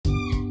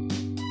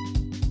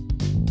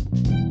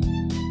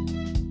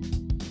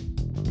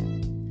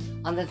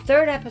On the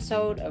third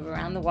episode of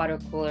Around the Water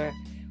Cooler,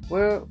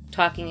 we're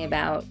talking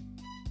about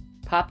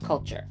pop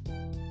culture.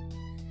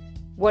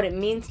 What it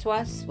means to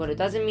us, what it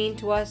doesn't mean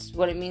to us,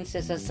 what it means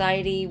to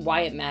society,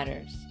 why it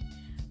matters.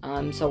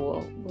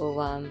 So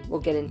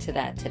we'll get into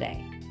that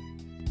today.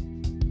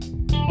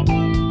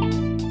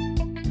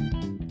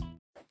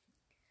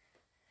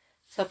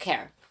 So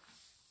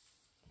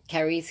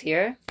Carrie's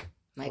here,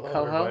 my Hello,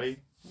 co-host, everybody.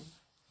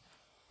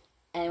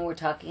 And we're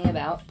talking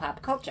about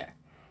pop culture.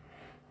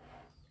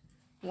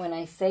 When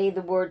I say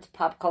the words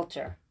pop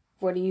culture,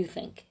 what do you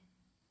think?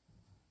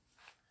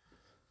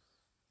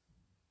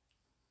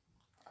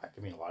 I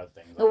can mean a lot of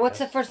things. Well, what's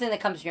the first thing that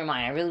comes to your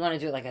mind? I really want to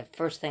do like a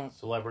first thing.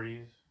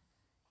 Celebrities.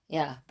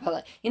 Yeah, but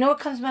like, you know what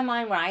comes to my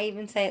mind when I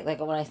even say like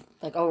when I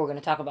like, oh, we're going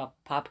to talk about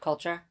pop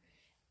culture?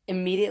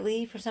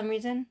 Immediately, for some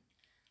reason,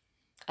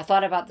 I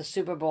thought about the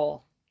Super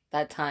Bowl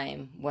that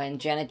time when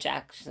Janet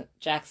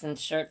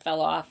Jackson's shirt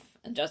fell off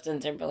and Justin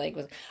Timberlake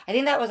was. I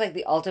think that was like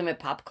the ultimate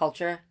pop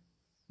culture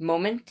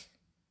moment.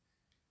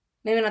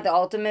 Maybe not the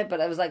ultimate, but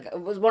it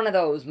was one of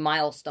those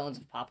milestones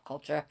of pop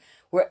culture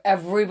where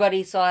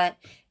everybody saw it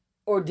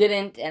or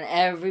didn't, and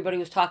everybody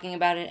was talking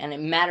about it, and it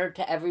mattered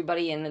to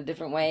everybody in a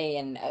different way,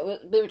 and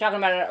we were talking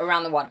about it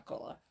around the water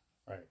cooler.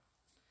 Right.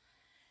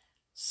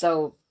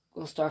 So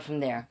we'll start from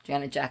there.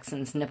 Janet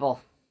Jackson's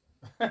nipple.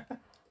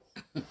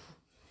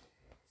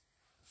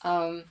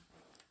 So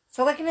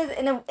like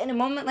in a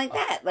moment like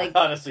that, like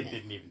I honestly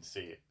didn't even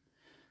see it.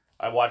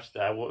 I watched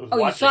that.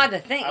 You saw the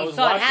thing. You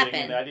saw it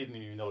happen. And I didn't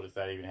even notice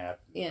that even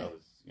happened. Yeah.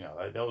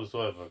 That was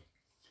sort of a.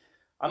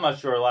 I'm not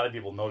sure a lot of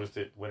people noticed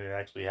it when it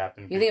actually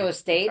happened. You think it was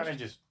staged? Kind of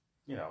just,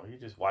 you're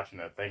just watching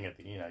that thing at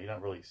the, you're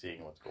not really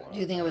seeing what's going on. Do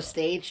you think it was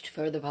staged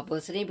for the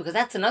publicity? Because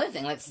that's another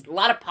thing. Like a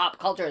lot of pop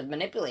culture is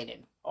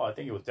manipulated. Oh, I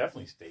think it was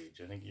definitely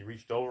staged. I think he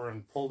reached over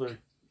and pulled her.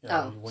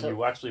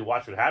 You actually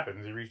watch what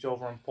happens, he reached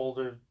over and pulled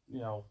her,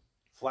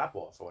 flap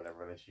off or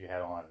whatever that she had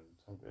on.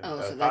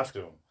 So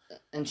costume.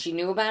 And she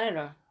knew about it,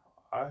 or?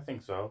 I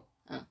think so.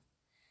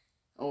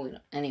 Oh,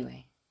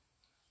 anyway.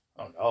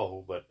 Oh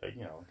no, but it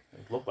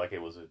looked like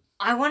it was a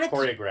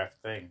choreographed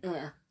thing.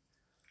 Yeah.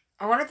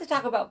 I wanted to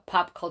talk about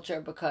pop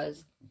culture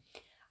because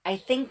I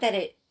think that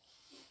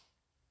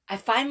I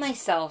find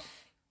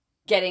myself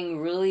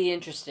getting really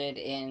interested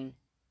in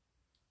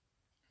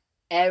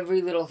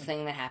every little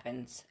thing that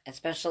happens,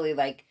 especially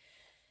like,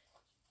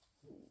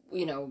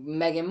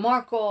 Meghan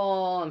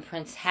Markle and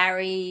Prince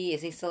Harry.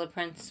 Is he still a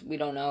prince? We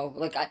don't know.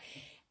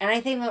 And I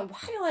think,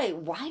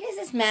 why does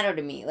this matter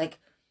to me? Like,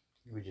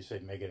 we just say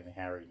Meghan and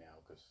Harry now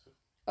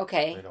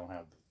because they don't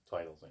have the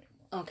titles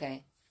anymore.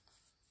 Okay.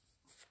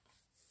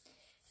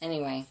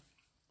 Anyway.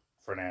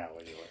 For now,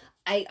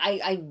 anyway.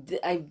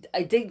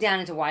 I dig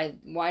down into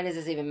why does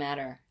this even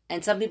matter?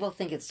 And some people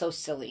think it's so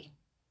silly.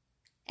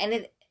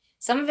 And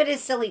some of it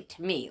is silly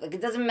to me. Like,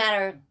 it doesn't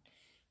matter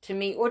to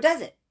me, or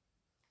does it?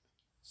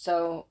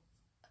 So,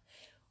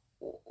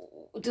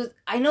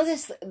 I know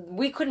this,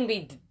 we couldn't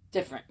be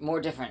more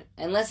different,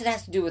 unless it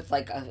has to do with,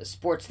 like, a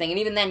sports thing. And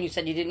even then, you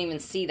said you didn't even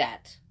see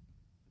that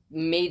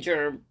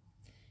major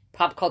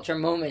pop culture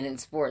moment in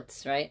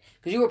sports, right?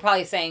 Because you were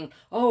probably saying,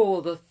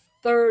 oh, the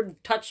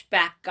third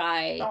touchback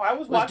guy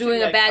was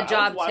doing a bad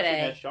job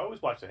today. I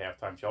was watching the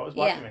halftime show. I was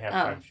watching the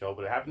halftime show,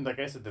 but it happened, I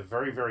guess, at the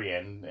very, very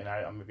end, and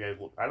I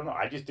don't know,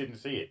 I just didn't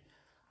see it.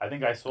 I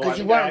think I saw it. Because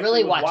you weren't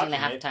really watching the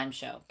halftime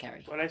show,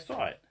 Carrie. But I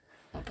saw it.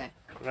 Okay.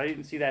 But I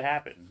didn't see that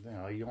happen.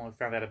 You only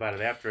found out about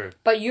it after.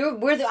 But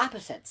we're the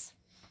opposites.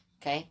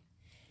 Okay?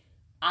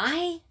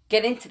 I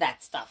get into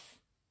that stuff.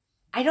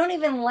 I don't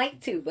even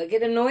like to. Like,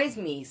 it annoys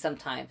me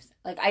sometimes.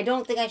 Like, I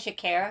don't think I should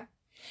care.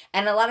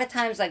 And a lot of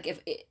times, like,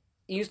 if it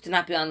used to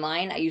not be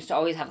online, I used to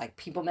always have, like,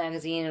 People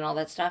magazine and all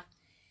that stuff.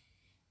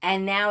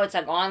 And now it's,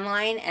 like,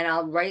 online, and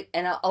I'll write,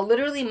 and I'll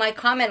literally, my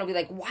comment will be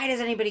like, why does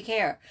anybody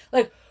care?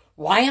 Like,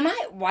 why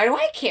do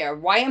I care?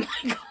 Why am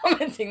I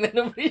commenting that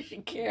nobody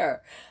should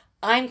care?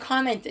 I'm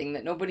commenting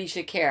that nobody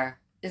should care.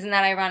 Isn't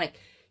that ironic?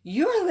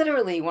 You're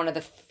literally one of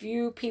the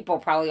few people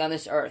probably on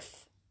this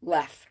earth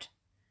left.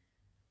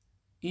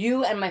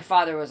 You and my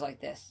father was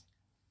like this.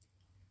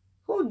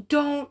 Who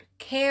don't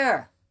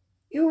care.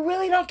 You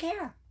really don't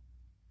care.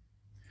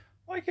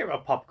 Well, I care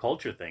about pop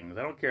culture things.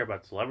 I don't care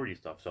about celebrity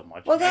stuff so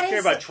much. Well, I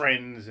care about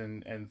trends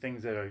and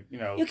things that are,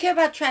 You care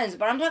about trends,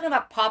 but I'm talking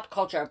about pop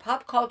culture.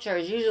 Pop culture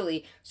is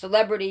usually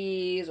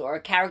celebrities or a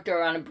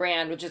character on a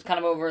brand, which is kind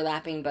of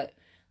overlapping, but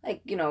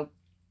like,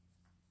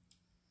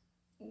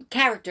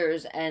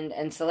 characters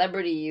and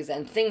celebrities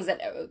and things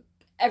that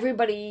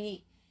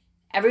everybody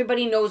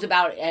knows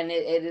about, and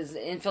it has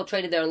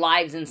infiltrated their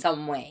lives in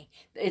some way.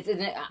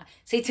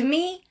 See, to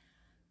me,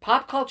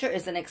 pop culture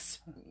is an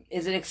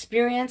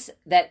experience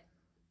that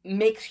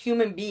makes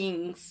human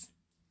beings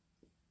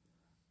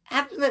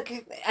have,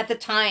 at the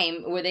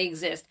time where they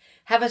exist,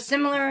 have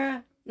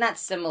a not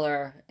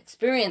similar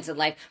experience in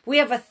life. We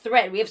have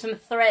some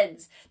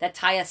threads that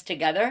tie us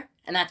together,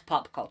 and that's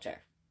pop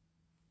culture.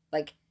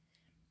 Like,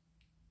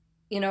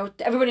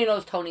 everybody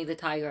knows Tony the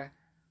Tiger.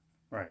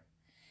 Right.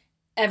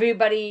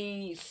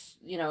 everybody,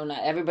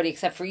 not everybody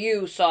except for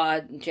you saw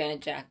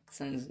Janet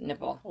Jackson's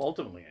nipple. Well,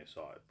 ultimately, I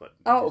saw it, but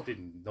I just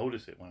didn't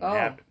notice it when it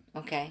happened.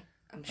 Okay.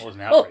 I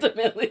wasn't outraged.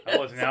 Ultimately, I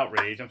wasn't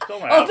outraged. I'm still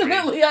not outraged.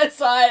 Ultimately, I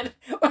saw it.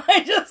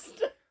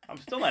 I'm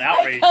still not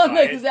outraged. I found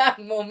the exact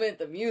moment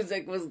the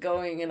music was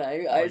going, and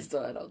I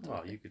saw it. Ultimately.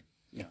 Well, you could,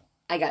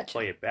 I got you.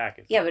 Play it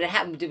back. Yeah, but it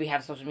happened. Did we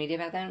have social media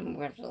back then? We're going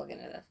to have to look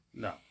into this.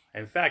 No.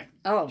 In fact,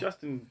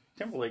 Justin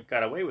Timberlake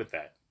got away with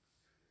that.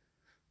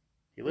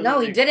 No,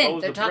 he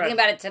didn't. They're talking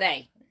about it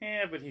today.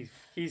 Yeah, but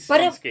he's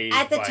but unscathed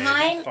at the by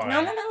time, it.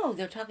 No.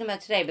 They're talking about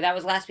it today, but that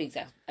was last week's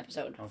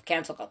episode of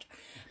Cancel Culture.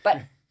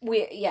 But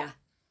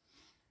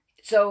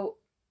so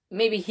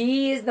maybe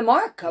he is the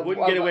mark of.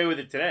 Wouldn't get away with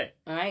it today.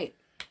 All right.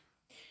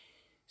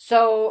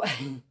 So,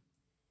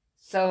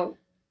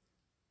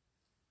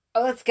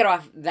 let's get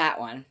off that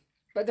one.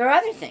 But there are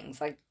other things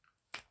like,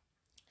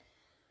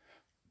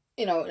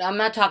 I'm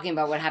not talking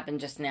about what happened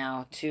just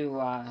now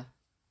to.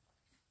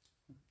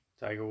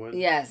 Tiger Woods?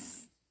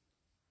 Yes.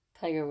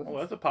 Tiger Woods. Well,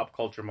 that's a pop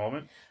culture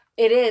moment.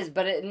 It is,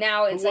 but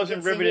now it's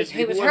wasn't riveted.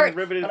 He was hurt,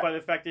 riveted by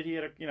the fact that he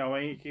had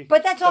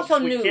but that's also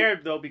news. We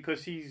cared, though,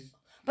 because he's...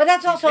 But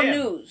that's also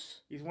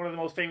news. He's one of the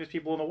most famous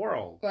people in the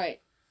world.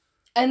 Right.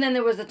 And then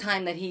there was the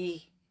time that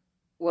he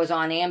was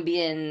on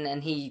Ambien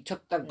and he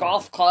took the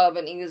golf club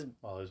and he was...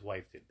 Well, his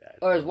wife did that.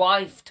 Or his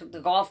wife took the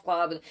golf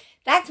club.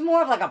 That's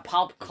more of like a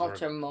pop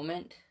culture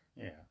moment.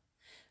 Yeah.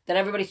 That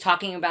everybody's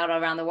talking about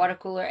around the water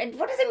cooler. And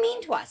what does it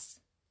mean to us?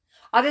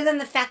 Other than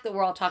the fact that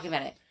we're all talking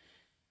about it.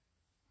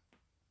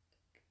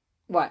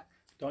 What?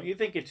 Don't you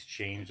think it's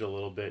changed a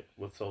little bit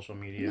with social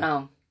media?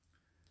 No.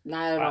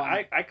 Not at all.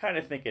 I kind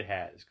of think it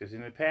has. Because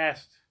in the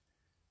past,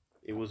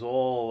 it was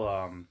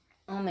all...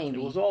 maybe.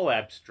 It was all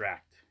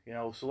abstract.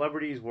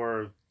 Celebrities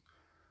were...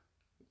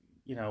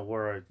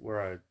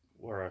 were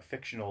a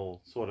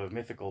fictional sort of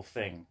mythical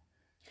thing.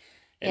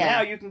 And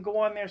now you can go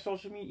on their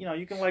social media,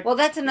 you can Well,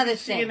 that's another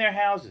thing. See in their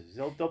houses.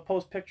 They'll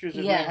post pictures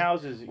in their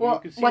houses. Well,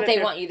 you can see what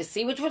they want you to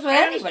see, which was what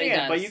anybody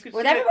does. But you could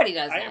what everybody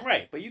does now.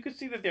 Right, but you can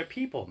see that they're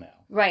people now.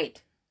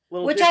 Right.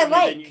 Which I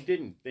like.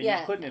 Than you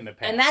couldn't in the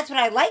past. And that's what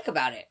I like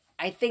about it.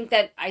 I think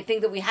that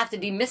we have to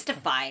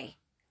demystify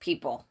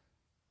people.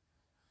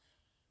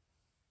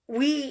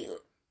 We're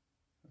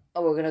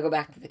going to go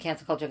back to the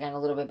cancel culture again a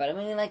little bit, but I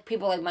mean, like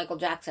people like Michael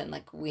Jackson,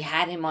 like we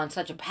had him on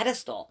such a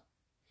pedestal.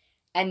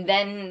 And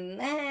then,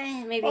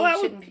 maybe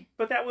he shouldn't.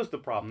 But that was the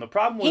problem. The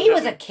problem was he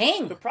was a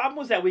king. The problem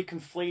was that we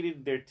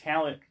conflated their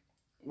talent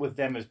with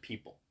them as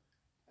people.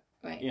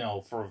 Right.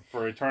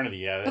 For eternity.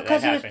 Yeah,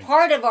 because he was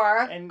part of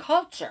our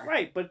culture.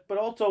 Right, but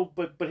also,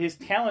 but his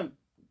talent,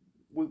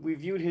 we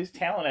viewed his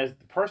talent as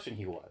the person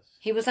he was.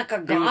 He was like a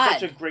god. He was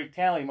such a great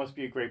talent. He must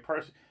be a great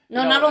person.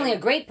 No, not only a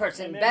great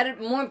person, better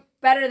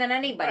than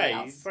anybody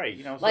else.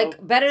 Right.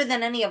 Better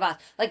than any of us.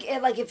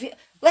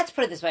 Let's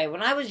put it this way: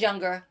 when I was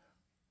younger.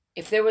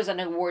 If there was an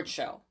award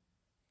show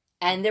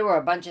and there were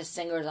a bunch of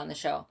singers on the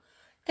show,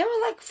 there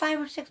were like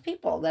 5 or 6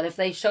 people that if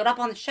they showed up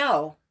on the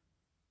show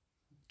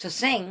to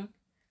sing,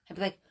 I'd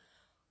be like,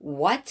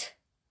 what?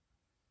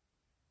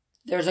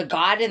 There's a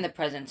god in the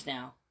presence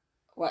now.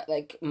 What,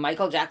 like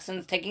Michael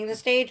Jackson's taking the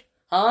stage?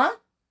 Huh?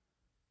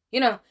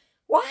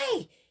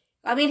 Why?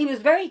 I mean, he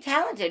was very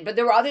talented, but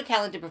there were other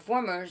talented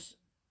performers.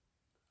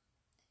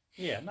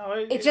 Yeah, no.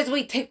 It's just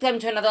we took them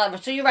to another level.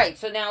 So you're right.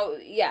 So now,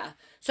 yeah.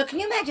 So can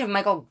you imagine if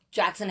Michael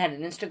Jackson had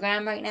an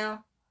Instagram right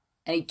now?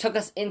 And he took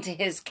us into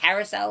his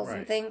carousels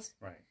and things?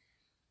 Right.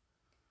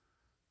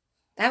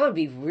 That would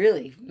be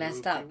really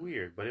messed up. It would be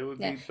weird, but it would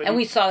be... And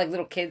we saw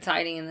little kids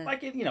hiding in the...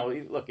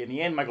 Look, in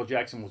the end, Michael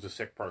Jackson was a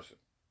sick person.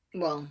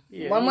 Well,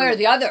 one way or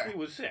the other. He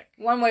was sick.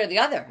 One way or the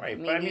other. Right.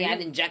 He had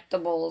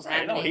injectables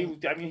happening.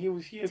 He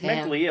was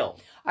mentally ill.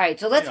 All right,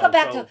 so let's go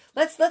back to...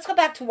 Let's go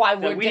back to why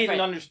we're different. We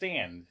didn't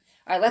understand.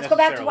 All right, let's go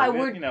back to why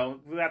we're...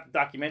 without the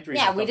documentaries.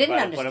 Yeah, we didn't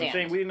understand. But I'm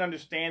saying we didn't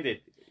understand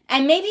it.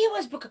 And maybe it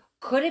was...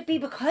 Could it be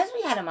because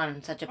we had him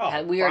on such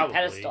a weird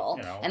pedestal,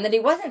 and that he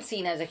wasn't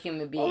seen as a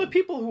human being? Well, the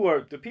people who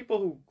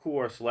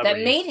are celebrities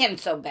that made him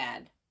so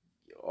bad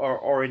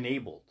are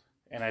enabled,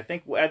 and I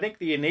think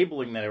the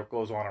enabling that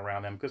goes on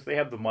around them because they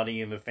have the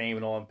money and the fame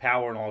and all and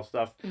power and all that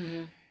stuff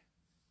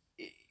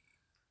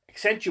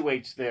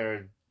accentuates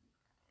their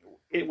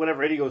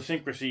whatever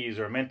idiosyncrasies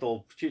or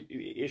mental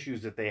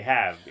issues that they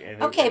have. And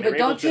but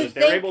don't you think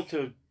they're able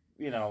to?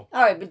 All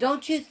right, but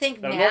don't you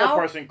think that now a normal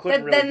person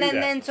couldn't really do that?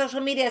 Then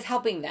social media is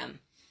helping them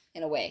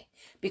in a way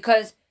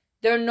because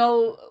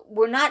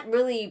we're not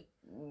really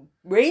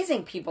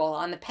raising people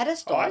on the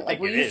pedestal like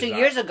we used to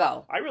years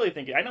ago. I really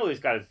think I know it's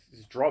got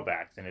its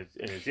drawbacks and its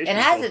issues. It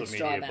has its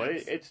media,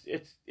 drawbacks, but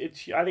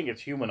it's I think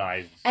it's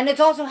humanized, and it's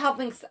also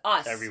helping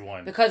us,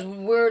 everyone, because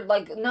we're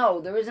like,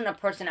 no, there isn't a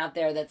person out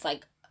there that's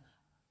like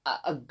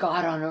a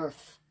god on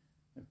earth,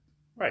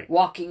 right,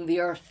 walking the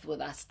earth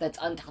with us that's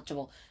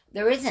untouchable.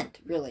 There isn't,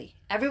 really.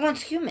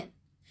 Everyone's human.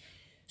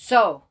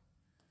 So,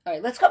 all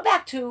right, let's go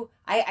back to...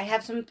 I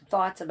have some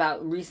thoughts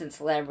about recent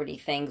celebrity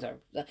things.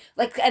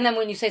 And then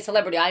when you say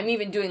celebrity, I'm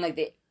even doing like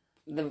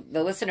the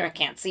listener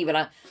can't see,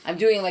 but I'm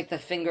doing like the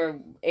finger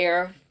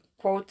air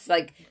quotes,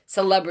 like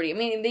celebrity. I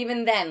mean,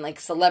 even then, like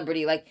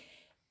celebrity, like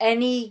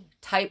any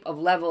type of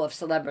level of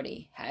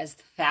celebrity has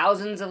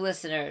thousands of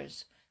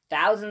listeners,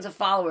 thousands of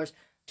followers,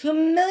 to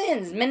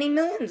millions, many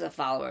millions of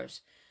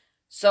followers.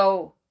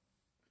 So,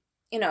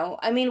 you know,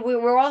 I mean,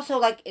 we're also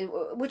like,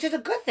 which is a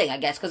good thing, I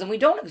guess, because we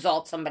don't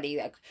exalt somebody.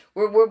 Like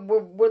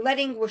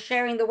we're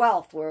sharing the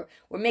wealth. We're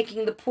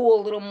making the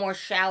pool a little more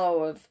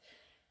shallow. Of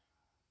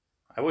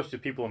I wish the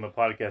people in the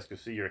podcast could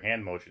see your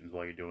hand motions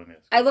while you're doing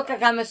this. I look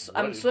like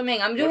I'm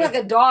swimming. I'm doing like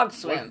a dog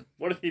swim.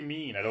 What do they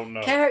mean? I don't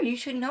know. Kara, you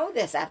should know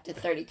this after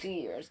 32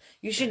 years.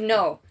 You should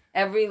know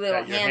every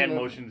little your hand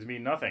motions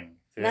mean nothing.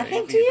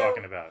 Nothing to you?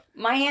 Talking about.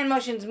 My hand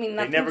motions mean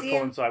nothing to you? They never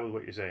coincide with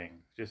what you're saying.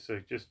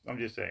 I'm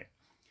just saying.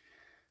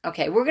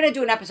 Okay, we're going to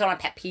do an episode on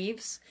pet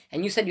peeves.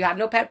 And you said you have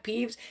no pet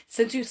peeves.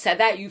 Since you said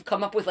that, you've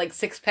come up with like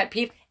 6 pet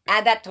peeves.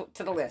 Add that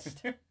to the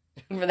list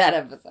for that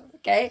episode,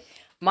 okay?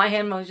 My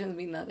hand motions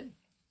mean nothing.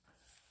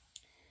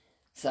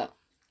 So,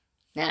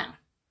 now,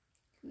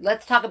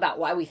 let's talk about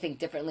why we think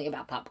differently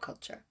about pop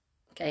culture,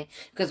 okay?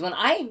 Because when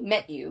I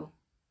met you,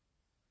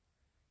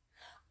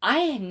 I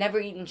had never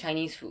eaten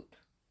Chinese food.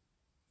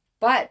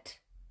 But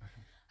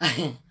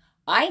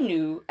I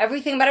knew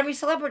everything about every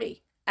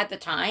celebrity at the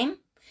time.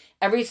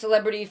 Every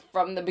celebrity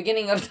from the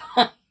beginning of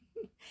time.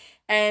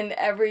 And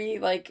every,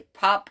 like,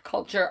 pop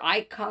culture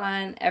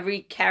icon,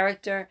 every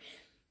character.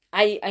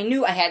 I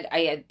knew I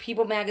had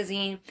People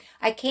magazine.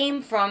 I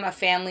came from a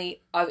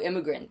family of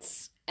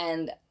immigrants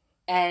and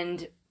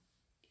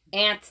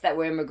aunts that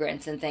were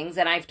immigrants and things.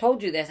 And I've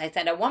told you this. I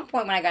said at one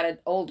point when I got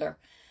older,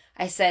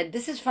 I said,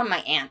 this is from my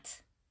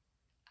aunt.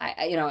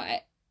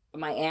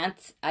 My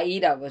aunt,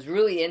 Aida, was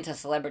really into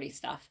celebrity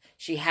stuff.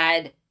 She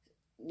had,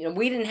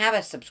 we didn't have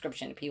a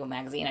subscription to People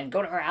magazine. I'd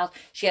go to her house.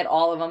 She had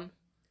all of them,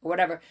 or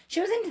whatever.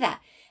 She was into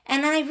that.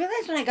 And then I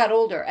realized when I got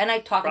older, and I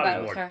talk about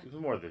it with her. It was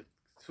more the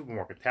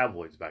supermarket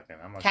tabloids back then.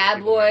 I'm not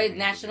tabloids, sure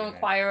National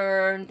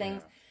Enquirer, and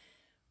things.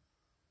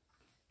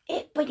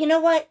 Yeah. But you know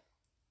what?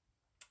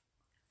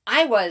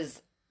 I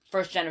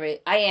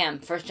am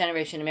first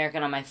generation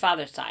American on my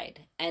father's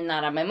side, and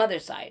not on my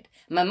mother's side.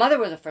 My mother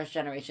was a first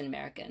generation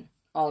American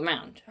all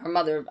around. Her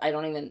mother, I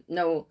don't even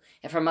know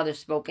if her mother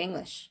spoke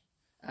English,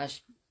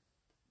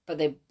 but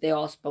they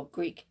all spoke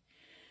Greek.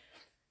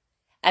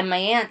 And my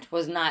aunt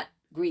was not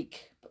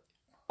Greek,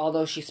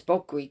 although she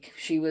spoke Greek.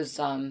 She was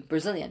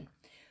Brazilian.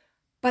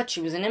 But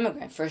she was an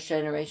immigrant, first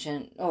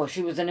generation. Oh,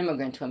 she was an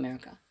immigrant to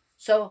America.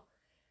 So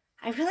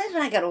I realized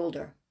when I got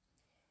older,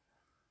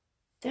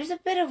 there's a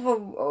bit of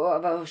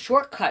a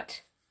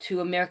shortcut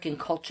to American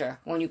culture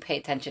when you pay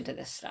attention to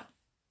this stuff.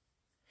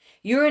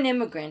 You're an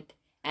immigrant,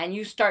 and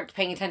you start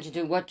paying attention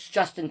to what's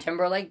Justin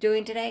Timberlake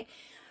doing today,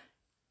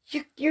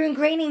 you're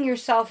ingraining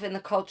yourself in the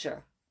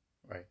culture.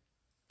 Right.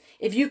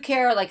 If you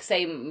care, like,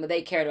 say,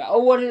 they cared about,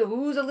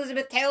 who's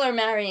Elizabeth Taylor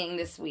marrying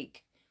this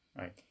week?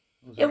 Right.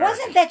 It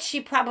wasn't that she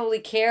probably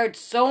cared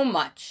so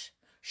much.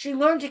 She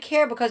learned to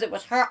care because it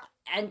was her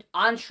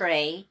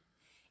entree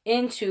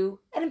into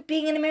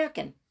being an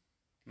American.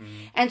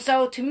 Mm-hmm. And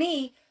so, to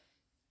me,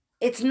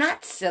 it's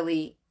not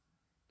silly.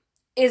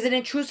 Is it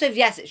intrusive?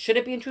 Yes. Should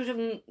it be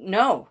intrusive?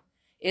 No.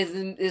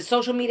 Is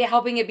social media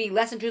helping it be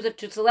less intrusive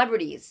to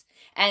celebrities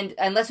and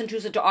less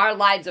intrusive to our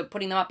lives of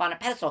putting them up on a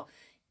pedestal?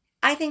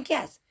 I think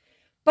yes.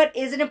 But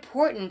is it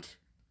important,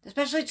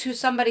 especially to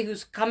somebody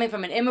who's coming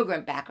from an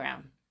immigrant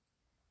background,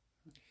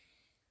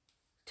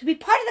 to be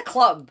part of the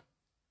club?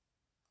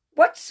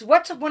 What's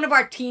one of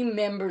our team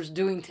members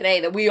doing today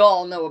that we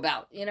all know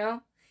about,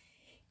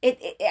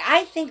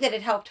 I think that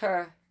it helped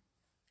her.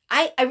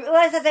 I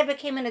realized as I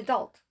became an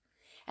adult.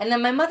 And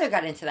then my mother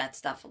got into that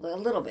stuff a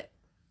little bit.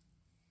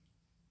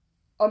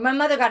 Or my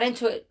mother got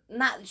into it,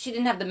 she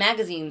didn't have the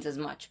magazines as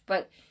much,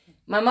 but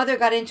my mother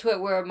got into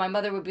it where my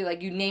mother would be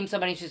like, you name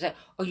somebody, she'd say,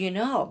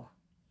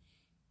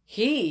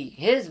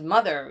 his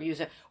mother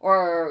used to,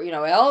 or,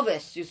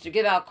 Elvis used to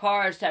give out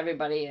cards to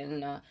everybody,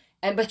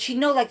 but she'd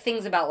know, like,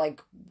 things about,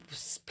 like,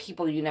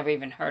 people you never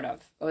even heard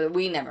of, or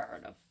we never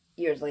heard of,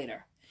 years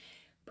later.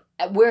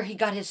 Where he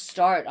got his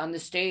start on the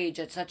stage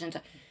at such and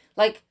such.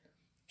 Like,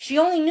 she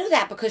only knew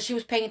that because she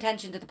was paying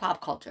attention to the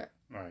pop culture.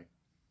 Right.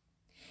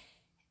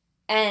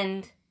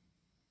 And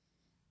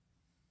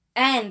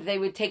they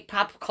would take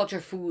pop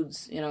culture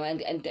foods,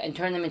 and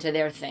turn them into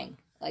their thing.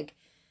 Like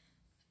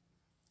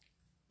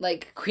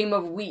cream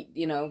of wheat,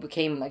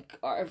 became like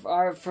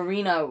our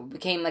farina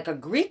became like a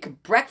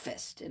Greek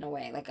breakfast in a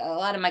way. Like a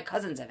lot of my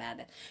cousins have had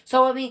it.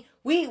 So I mean,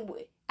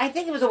 I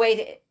think it was a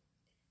way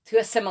to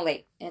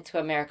assimilate into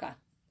America,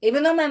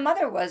 even though my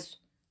mother was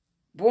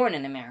born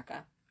in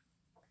America.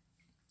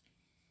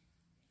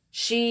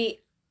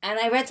 And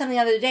I read something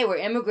the other day where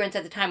immigrants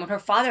at the time when her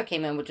father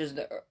came in, which was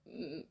the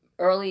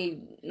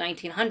early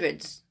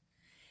 1900s,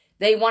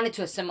 they wanted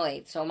to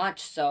assimilate so much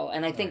so.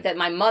 And I think that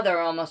my mother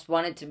almost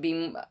wanted to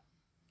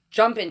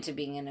jump into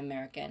being an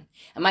American.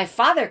 And my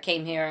father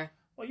came here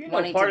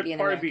wanting to be an American.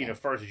 Part of being a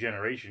first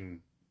generation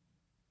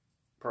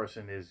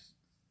person is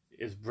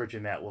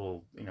bridging that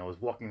little,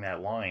 is walking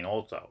that line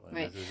also. And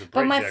right. There's a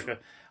bridge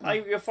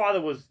there. Your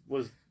father was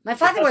my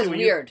father was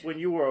weird. When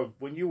you were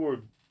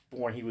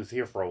born, he was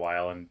here for a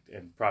while and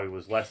probably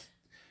was less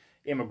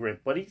immigrant,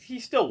 but he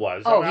still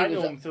was. Oh, I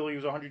knew him until he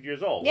was 100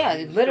 years old. Yeah,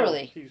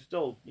 literally. He was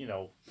still,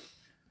 an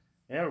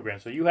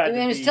immigrant. So you had to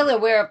he be... was still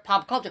aware of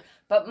pop culture.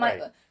 But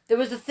there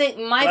was the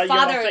thing, my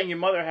father... I'm saying your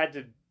mother had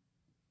to,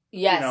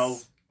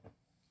 yes.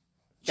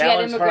 She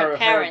balance had immigrant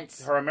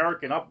parents. Her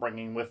American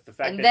upbringing with the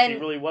fact that she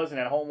really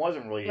wasn't at home,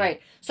 wasn't really...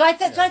 Right. So I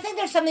think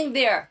there's something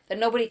there that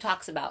nobody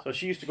talks about. So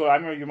she used to go... I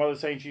remember your mother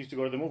saying she used to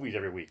go to the movies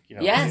every week.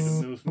 Yes.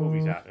 The newest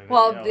movies out. And,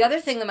 the other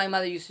thing that my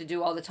mother used to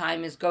do all the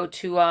time is go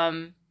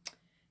to...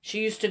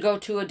 she used to go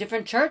to a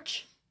different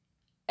church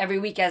every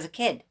week as a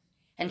kid.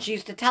 And she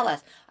used to tell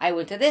us, I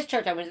went to this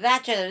church, I went to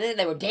that church.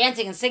 They were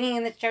dancing and singing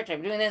in this church.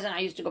 I'm doing this, and I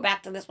used to go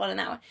back to this one and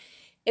that one.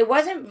 It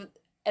wasn't...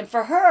 And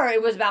for her,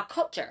 it was about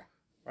culture.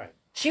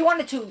 She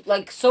wanted to,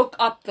 soak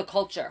up the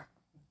culture.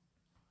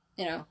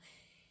 Well,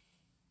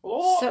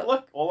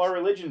 all our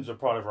religions are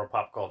part of our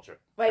pop culture.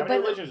 Right, how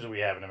many religions do we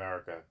have in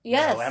America?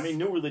 Yes. How many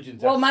new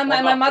religions? Well, my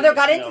mother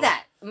got into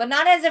that. But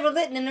not as a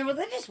religion, in a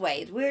religious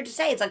way. It's weird to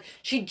say. It's like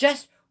she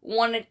just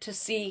wanted to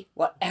see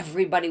what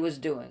everybody was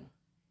doing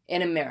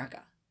in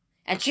America.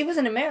 And she was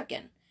an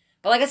American.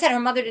 But like I said,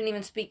 her mother didn't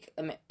even speak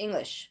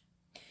English.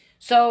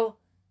 So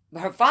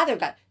her father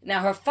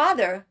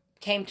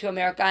came to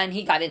America and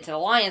he got into the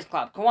Lions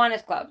Club,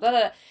 Kiwanis Club, blah, blah,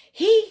 blah.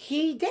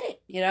 He did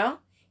it,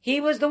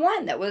 He was the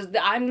one that was,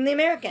 I'm the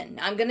American.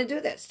 I'm going to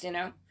do this,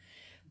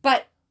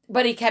 But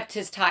he kept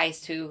his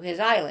ties to his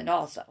island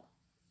also.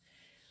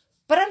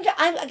 But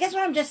I guess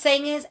what I'm just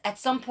saying is, at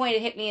some point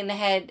it hit me in the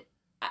head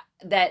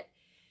that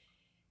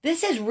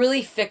this is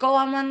really fickle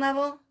on one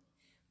level,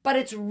 but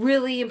it's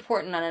really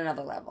important on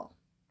another level.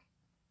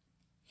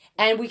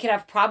 And we could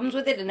have problems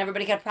with it, and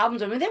everybody could have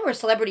problems with it. I mean, there were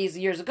celebrities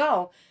years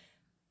ago,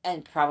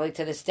 and probably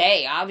to this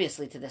day,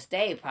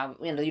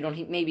 probably, you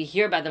don't maybe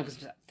hear about them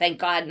because thank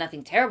God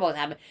nothing terrible has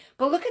happened.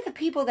 But look at the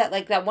people that,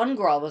 that one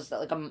girl was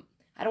I don't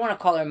want to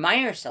call her a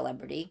minor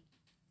celebrity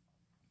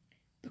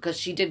because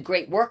she did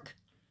great work.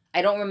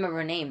 I don't remember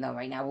her name though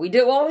right now. We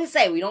do always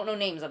say we don't know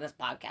names on this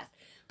podcast.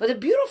 But a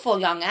beautiful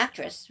young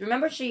actress.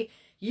 Remember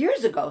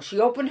years ago, she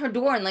opened her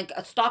door and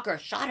a stalker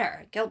shot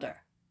her, killed her.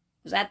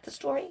 Was that the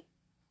story?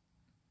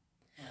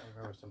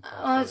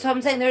 So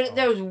I'm saying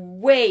there's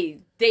way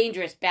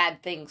dangerous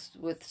bad things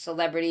with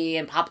celebrity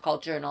and pop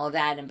culture and all of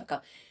that.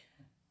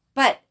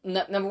 But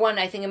number one,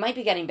 I think it might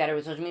be getting better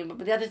with social media.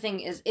 But the other thing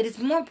is, it is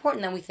more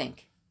important than we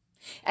think,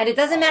 and it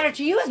doesn't matter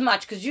to you as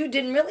much because you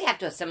didn't really have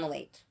to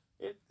assimilate.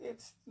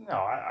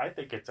 I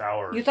think it's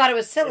our. You thought it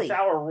was silly. It's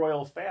our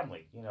royal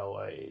family,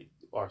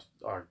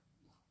 our.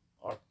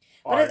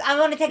 But I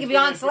want to take it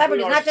beyond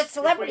celebrities, not just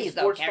celebrities,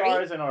 though, Kerry.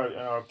 Stars and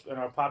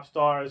our pop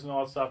stars and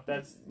all that stuff.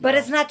 But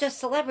it's not just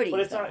celebrities.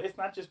 But it's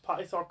not just pop.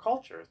 It's our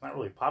culture. It's not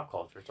really pop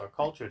culture. It's our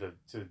culture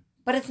to.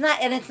 But it's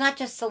not, and it's not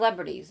just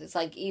celebrities. It's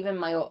like even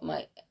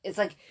my. It's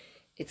like,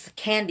 it's the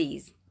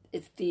candies.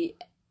 It's the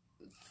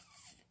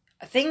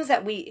things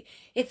that we.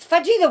 It's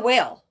Fudgy the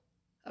Whale,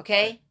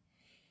 okay?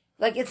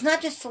 It's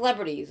not just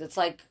celebrities. It's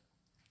like.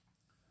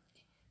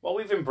 Well,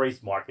 we've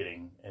embraced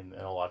marketing and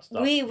a lot of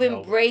stuff. We've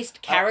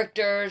embraced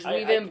characters.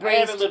 I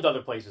haven't lived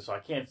other places, so I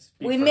can't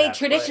speak we for made that.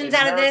 traditions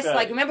out of this.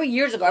 Remember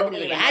years ago,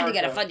 everybody had to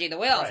get a Fudgy the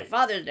Whale for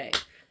Father's Day.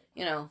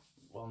 Well,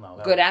 no.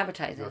 Good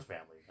advertising. Your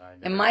family.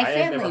 In my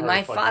family,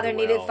 my father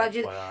needed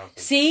Fudgy.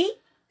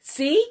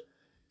 See?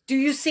 Do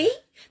you see?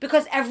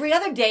 Because every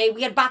other day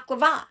we had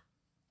baklava.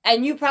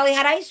 And you probably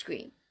had ice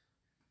cream.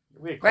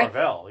 We had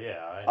Carvel,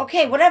 yeah.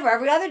 Okay, whatever,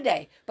 every other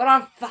day. But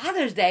on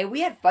Father's Day, we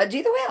had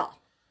Fudgy the Whale.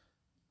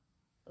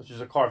 Which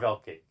is a Carvel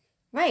cake.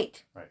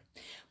 Right.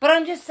 But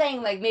I'm just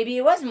saying, maybe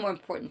it was more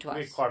important to us.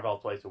 We had Carvel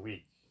twice a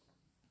week.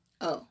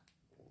 Oh.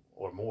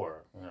 Or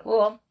more.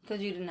 Well,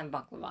 because you didn't have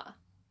baklava.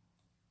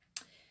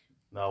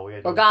 No, we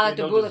had or galak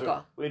de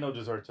bulika. We had no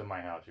desserts in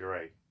my house, you're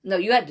right. No,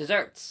 you had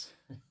desserts.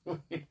 No,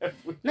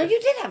 you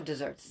did have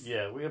desserts.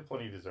 Yeah, we had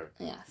plenty of desserts.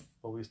 Yes.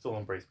 But we still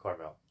embraced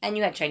Carvel. And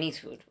you had Chinese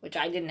food, which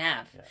I didn't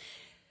have. Yeah.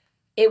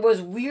 It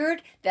was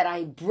weird that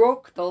I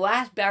broke the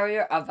last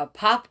barrier of a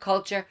pop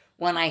culture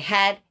when I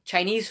had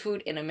Chinese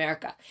food in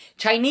America.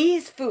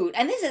 Chinese food,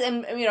 and this is,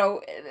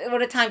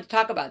 what a time to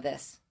talk about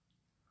this.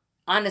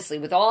 Honestly,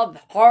 with all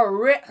the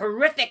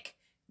horrific,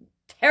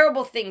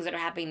 terrible things that are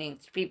happening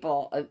to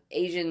people of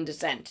Asian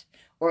descent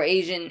or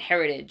Asian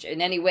heritage in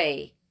any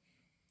way.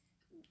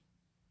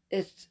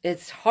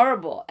 It's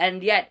horrible.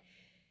 And yet,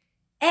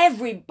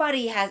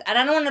 everybody has, and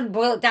I don't want to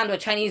boil it down to a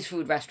Chinese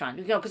food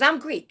restaurant, because I'm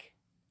Greek.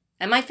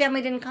 And my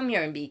family didn't come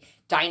here and be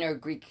diner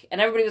Greek. And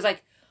everybody was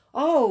like,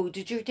 oh,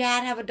 did your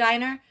dad have a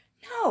diner?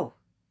 No.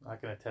 I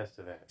can attest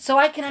to that. So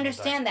I can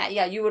understand that.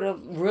 Yeah, you would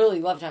have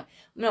really loved to.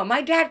 No,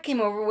 my dad came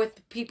over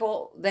with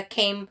people that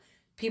came.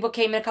 People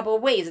came in a couple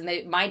of ways,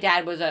 and my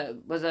dad was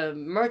a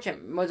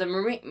merchant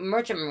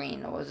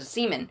marine, or was a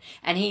seaman,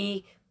 and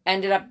he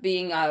ended up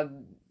being a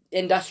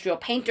industrial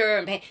painter.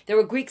 And there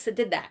were Greeks that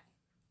did that.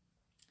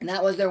 And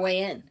that was their way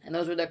in. And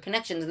those were their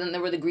connections. And then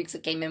there were the Greeks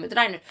that came in with the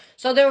diners.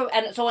 So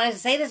when I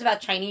say this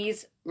about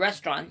Chinese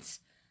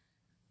restaurants,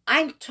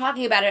 I'm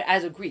talking about it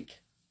as a Greek.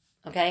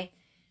 Okay?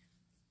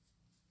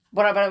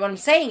 But what I'm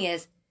saying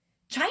is,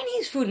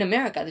 Chinese food in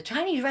America, the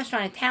Chinese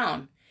restaurant in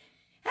town,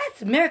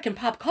 that's American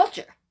pop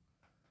culture.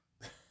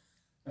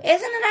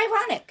 Isn't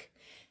it ironic?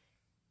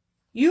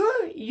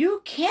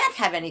 You can't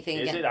have anything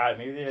Is again. it?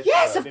 Maybe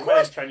yes, of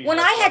course. When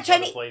I had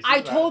Chinese, I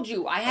places, told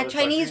you I had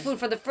Chinese food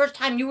for the first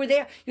time. You were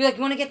there. You're like,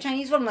 you want to get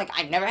Chinese food? I'm like,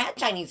 I've never had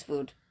Chinese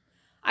food.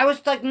 I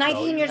was like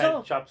 19 years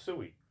old. Chop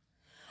suey.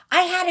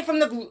 I had it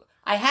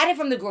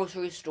from the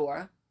grocery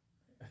store.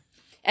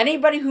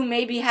 Anybody who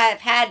maybe have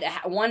had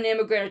one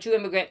immigrant or two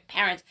immigrant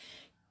parents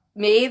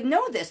may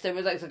know this. There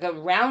was like a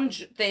round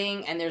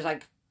thing, and there's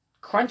like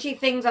crunchy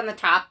things on the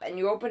top, and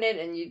you open it,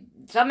 and you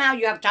somehow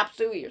you have chop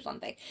suey or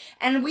something.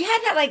 And we had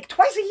that like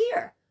twice a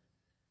year.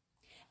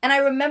 And I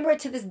remember it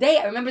to this day.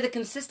 I remember the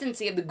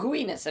consistency of the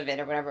gooiness of it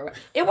or whatever.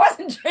 It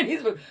wasn't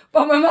Chinese food,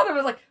 but my mother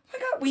was like, "Oh my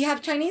God, we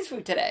have Chinese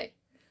food today."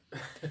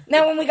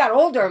 Now, when we got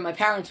older, my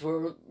parents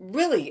were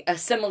really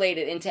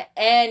assimilated into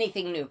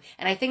anything new.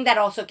 And I think that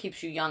also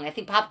keeps you young. I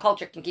think pop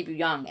culture can keep you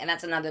young. And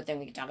that's another thing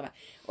we can talk about.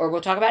 Or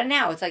we'll talk about it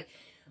now. It's like,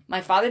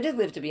 my father did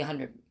live to be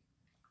 100.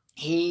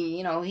 He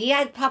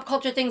had pop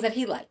culture things that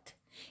he liked.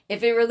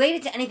 If it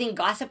related to anything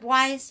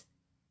gossip-wise,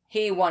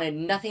 he wanted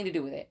nothing to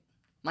do with it.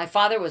 My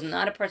father was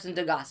not a person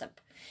to gossip.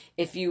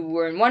 If you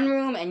were in one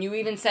room and you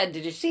even said,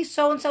 "Did you see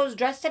so-and-so's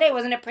dress today?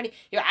 Wasn't it pretty?"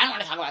 You're like, "I don't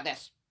want to talk about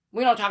this.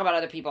 We don't talk about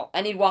other people."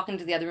 And he'd walk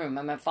into the other room.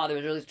 And my father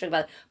was really strict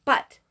about it.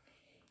 But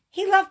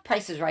he loved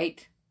Price is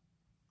Right.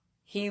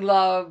 He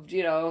loved,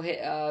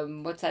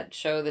 what's that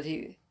show that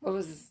what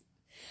was this?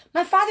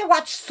 My father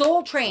watched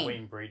Soul Train.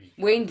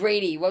 Wayne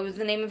Brady. What was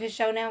the name of his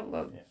show now?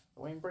 Yeah,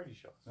 the Wayne Brady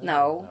show.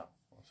 No.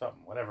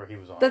 Something, whatever he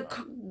was on.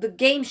 The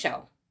game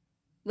show.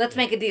 Let's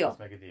Make a Deal. Let's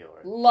Make a Deal,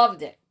 right?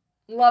 Loved it.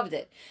 Loved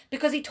it.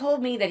 Because he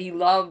told me that he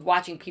loved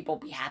watching people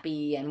be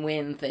happy and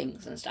win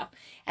things and stuff.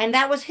 And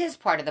that was his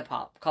part of the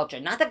pop culture.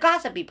 Not the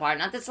gossipy part,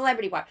 not the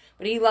celebrity part,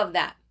 but he loved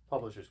that.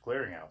 Publishers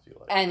Clearinghouse, you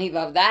like. And he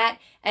loved that.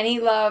 And he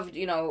loved,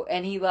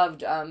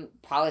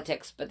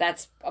 politics. But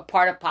that's a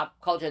part of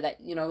pop culture that,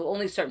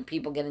 only certain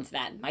people get into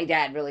that. My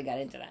dad really got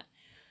into that.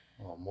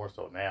 Well, more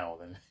so now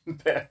than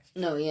then.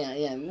 No,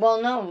 yeah. Well,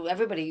 no,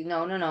 everybody,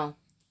 no.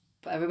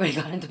 Everybody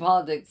got into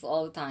politics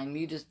all the time.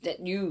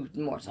 You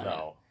more so.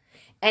 No.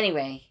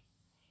 Anyway,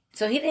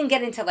 so he didn't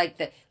get into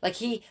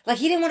he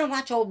didn't want to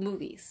watch old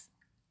movies.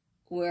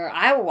 Where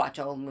I will watch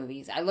old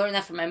movies. I learned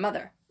that from my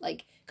mother.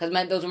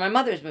 Because those were my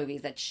mother's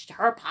movies. That's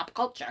her pop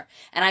culture.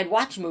 And I'd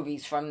watch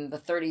movies from the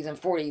 30s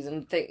and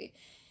 40s.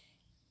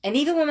 And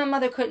even when my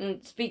mother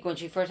couldn't speak when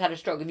she first had a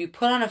stroke, if you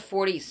put on a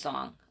 40s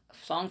song, a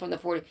song from the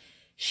 40s,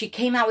 she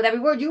came out with every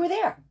word. You were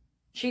there.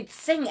 She'd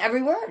sing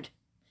every word.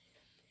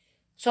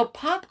 So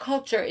pop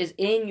culture is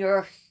in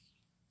your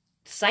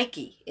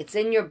psyche. It's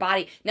in your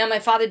body. Now, my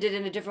father did it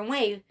in a different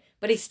way,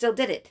 but he still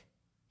did it.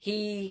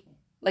 He,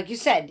 like you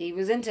said, he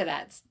was into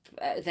that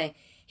thing.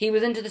 He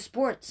was into the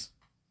sports.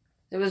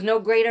 There was no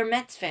greater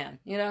Mets fan,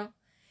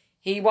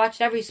 He watched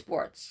every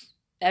sports,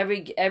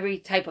 every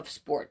type of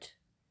sport,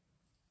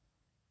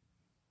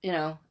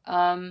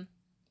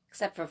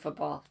 except for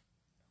football.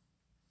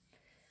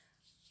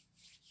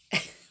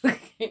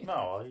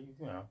 No,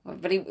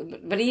 But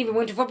he even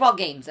went to football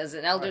games as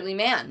an elderly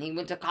man. He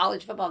went to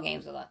college football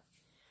games a lot.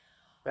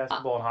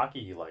 Basketball and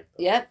hockey he liked.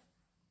 Yep.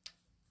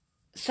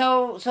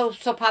 So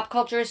pop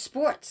culture is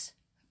sports.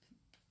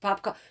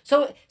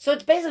 So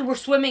it's basically we're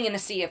swimming in a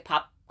sea of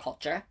pop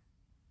culture.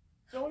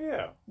 Oh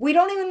yeah. We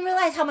don't even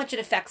realize how much it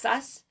affects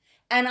us,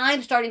 and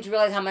I'm starting to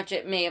realize how much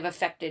it may have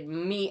affected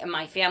me and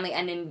my family,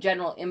 and in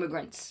general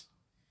immigrants.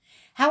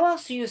 How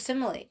else do you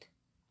assimilate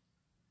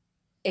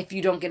if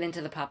you don't get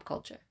into the pop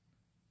culture?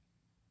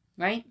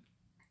 Right?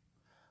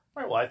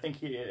 Right. Well, I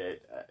think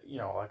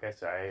like I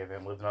said, I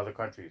haven't lived in other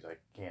countries. I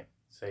can't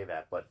say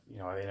that, but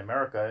in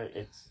America,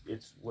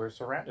 we're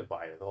surrounded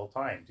by it the whole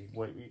time.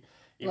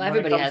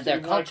 Everybody has their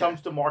culture. When it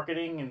comes to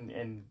marketing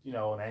and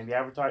the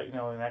advertising,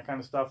 and that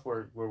kind of stuff,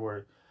 where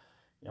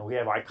we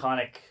have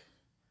iconic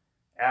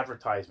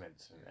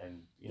advertisements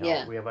and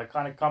we have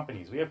iconic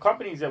companies. We have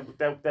companies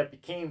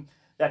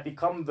that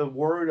become the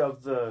word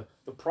of the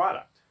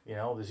product. The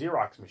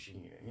Xerox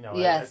machine.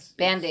 Yes,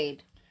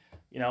 Band-Aid.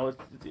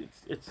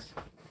 It's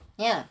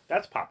yeah.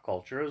 That's pop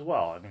culture as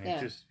well. I mean,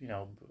 it's just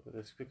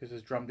it's because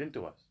it's drummed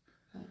into us.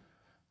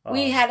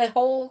 We had a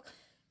whole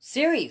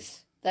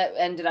series that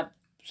ended up,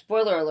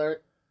 spoiler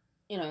alert,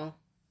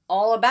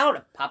 all about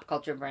a pop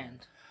culture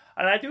brand.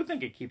 And I do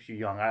think it keeps you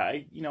young.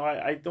 I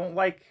don't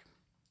like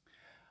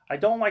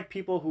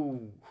people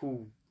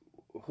who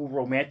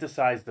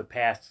romanticize the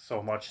past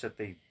so much that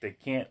they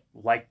can't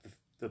like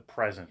the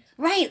present.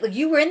 Right, like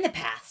you were in the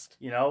past.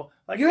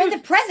 Like you're in the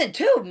present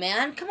too,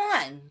 man. Come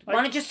on,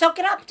 why don't you soak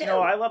it up too?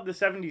 I love the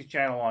 '70s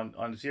channel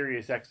on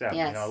Sirius XM.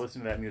 Yes. I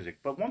listen to that music,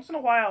 but once in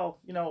a while,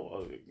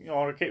 more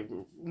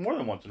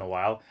than once in a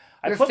while,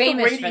 You're I put the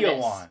famous radio for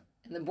this. on.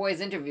 In the boys'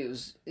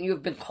 interviews,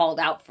 you've been called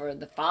out for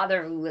the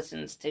father who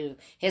listens to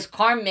his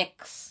car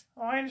mix.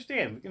 Oh, I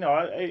understand.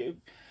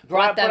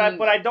 But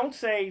I don't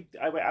say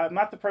I'm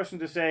not the person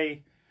to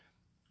say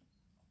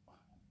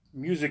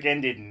music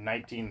ended in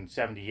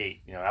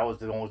 1978. You know, that was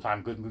the only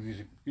time good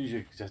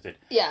music existed.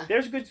 Yeah.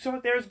 There's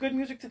good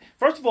music.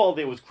 First of all,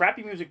 there was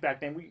crappy music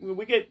back then.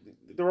 We get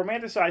the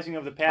romanticizing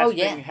of the past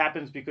thing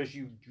happens because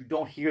you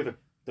don't hear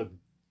the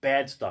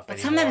bad stuff but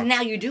anymore. sometimes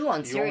now you do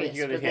on Sirius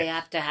because they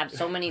have to have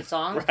so many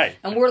songs. Right.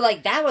 And we're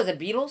like, that was a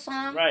Beatles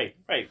song? Right.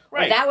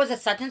 Or that was a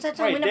such and such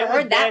song? Right. We never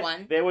heard that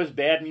one. There was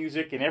bad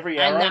music in every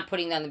era. I'm not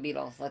putting down the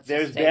Beatles.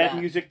 There's bad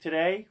music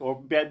today, or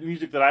bad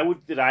music that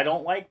I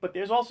don't like, but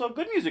there's also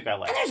good music I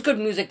like. And there's good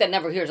music that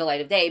never hears the light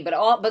of day, but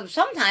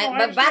sometimes,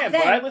 but back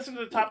then... But I listen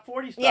to the top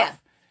 40 stuff. Yeah.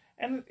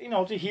 And, you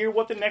know, to hear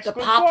what the next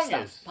good song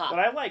is that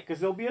I like. Because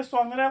there'll be a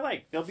song that I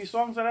like. There'll be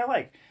songs that I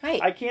like.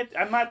 Right.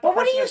 I'm not... Well,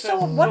 what are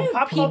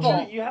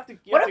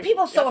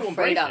people so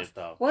afraid of?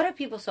 What are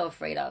people so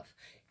afraid of?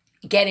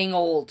 Getting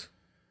old.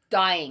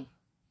 Dying.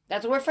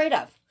 That's what we're afraid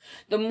of.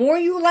 The more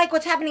you like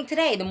what's happening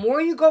today, the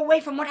more you go away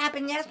from what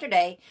happened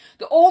yesterday,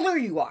 the older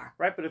you are.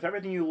 Right, but if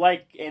everything you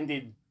like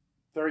ended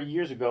 30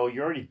 years ago,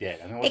 you're already dead.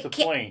 I mean, what's the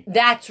point?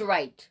 That's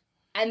right.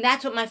 And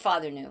that's what my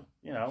father knew.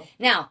 You know?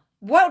 Now...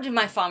 what did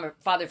my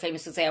father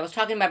famously say? I was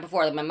talking about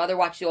before that my mother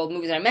watched the old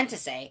movies, and I meant to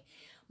say,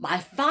 my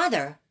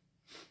father,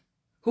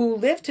 who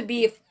lived to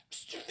be a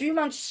few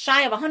months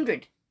shy of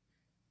 100,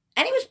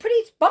 and he was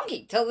pretty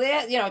spunky till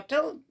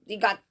he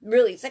got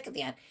really sick at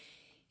the end.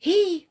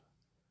 He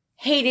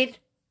hated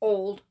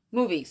old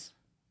movies.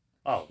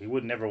 Oh, he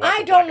would never watch.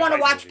 I don't want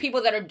to watch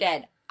people that are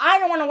dead. I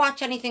don't want to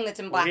watch anything that's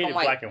in black and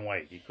white. Black and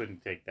white. He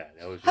couldn't take that.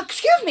 That was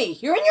excuse me.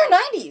 You're in your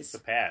 90s. The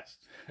past.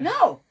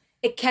 No,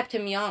 it kept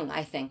him young,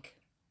 I think.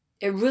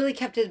 It really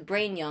kept his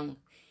brain young.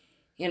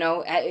 You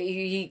know,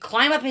 he'd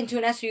climb up into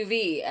an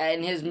SUV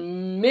in his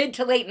mid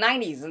to late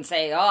 90s and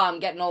say, oh, I'm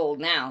getting old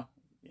now.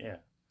 Yeah.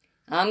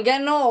 I'm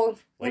getting old.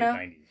 Late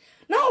 90s.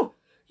 No,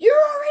 you're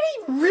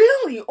already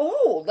really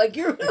old. Like,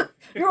 you're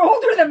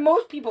older than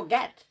most people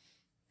get.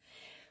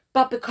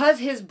 But because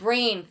his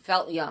brain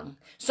felt young.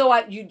 So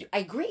I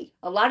agree.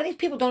 A lot of these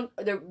people don't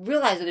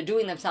realize that they're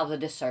doing themselves a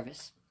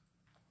disservice.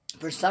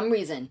 For some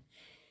reason.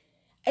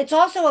 It's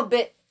also a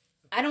bit,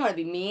 I don't want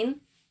to be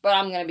mean, but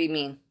I'm going to be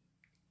mean.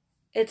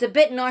 It's a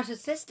bit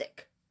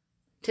narcissistic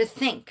to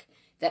think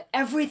that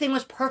everything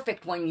was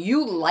perfect when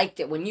you liked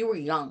it, when you were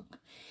young.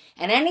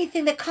 And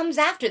anything that comes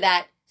after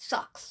that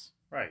sucks.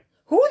 Right.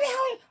 Who the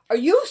hell are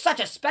you, such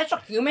a special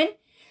human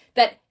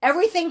that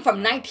everything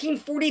from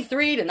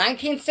 1943 to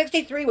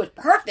 1963 was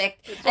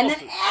perfect, and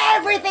then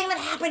everything that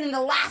happened in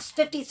the last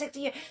 50, 60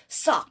 years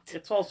sucked?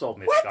 It's also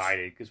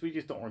misguided, because we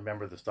just don't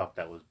remember the stuff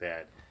that was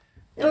bad.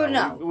 Plus,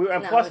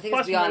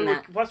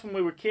 when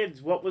we were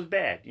kids, what was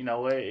bad? You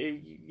know,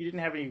 you didn't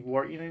have any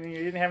work. You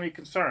didn't have any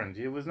concerns.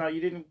 It was not.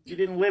 You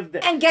didn't live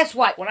that. And guess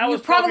what? When I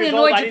was probably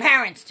annoyed your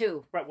parents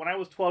too. Right. When I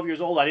was 12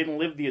 years old, I didn't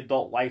live the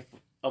adult life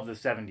of the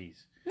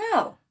 70s.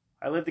 No.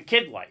 I lived the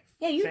kid life.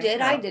 Yeah, you did.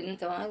 I didn't,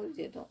 though. I lived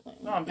the adult life.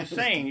 No, I'm just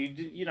saying.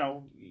 You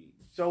know.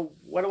 So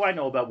what do I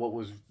know about what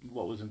was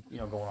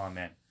going on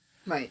then?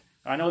 Right.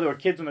 I know there were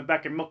kids in the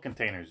back of milk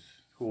containers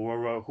who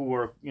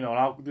were and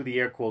I'll do the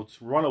air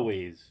quotes,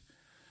 runaways.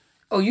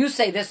 Oh, you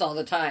say this all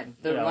the time.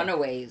 The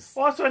runaways.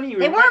 Well, so they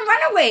weren't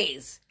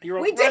runaways.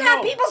 We did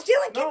have people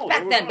stealing kids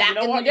back then, back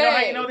in the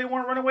day. You know they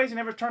weren't runaways and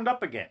never turned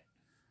up again.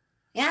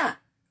 Yeah.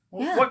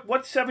 Well,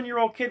 what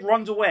 7-year-old kid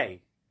runs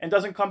away and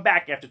doesn't come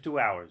back after 2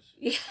 hours?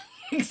 Yeah,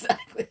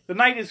 exactly. The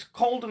night is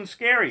cold and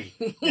scary.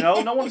 You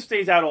know, no one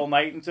stays out all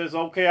night and says,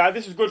 okay,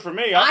 this is good for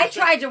me. I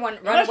tried to run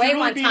away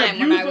one time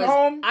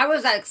when I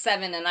was like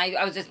 7 and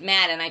I was just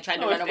mad and I tried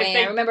to run away.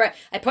 And I remember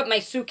I put my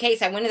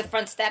suitcase, I went to the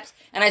front steps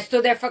and I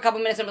stood there for a couple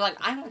minutes and was like,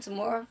 I want some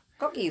more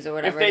cookies or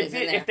whatever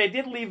If they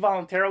did leave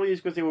voluntarily,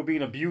 it's because they were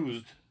being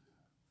abused,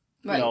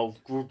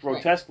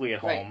 grotesquely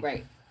at home.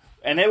 Right.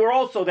 And they were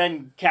also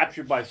then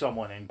captured by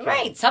someone and killed.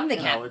 Right, something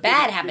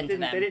bad happened to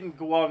them. They didn't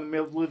go on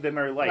and live their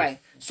merry life. Right.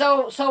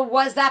 So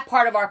was that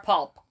part of our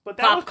pulp? But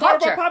that was part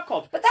of our pop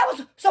culture. But that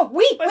was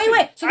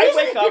wait. So these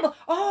are the people.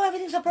 Oh,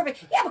 everything's so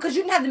perfect. Yeah, because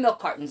you didn't have the milk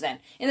cartons then.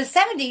 In the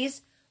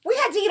 70s, we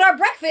had to eat our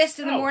breakfast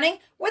in the morning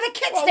with a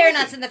kid staring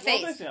us in the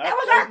face. That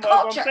was our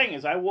culture. What I'm saying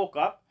is, I woke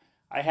up,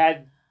 I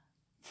had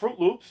Fruit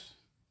Loops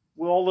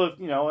with all the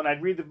and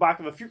I'd read the back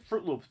of the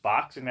Fruit Loops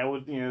box, and that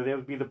would there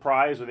would be the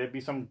prize, or there'd be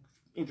some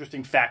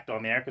interesting fact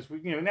on there, because we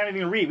never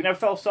even read. We never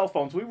fell cell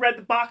phones. We read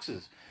the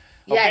boxes.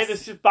 Okay,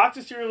 yes. This box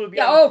of cereal would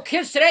be.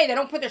 Kids today, they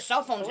don't put their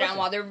cell phones down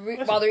while they're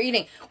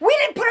eating. We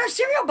didn't put our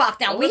cereal box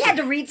down. We had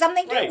to read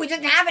something too. Right. We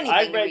didn't have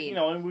anything to read.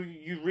 And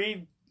you'd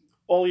read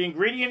all the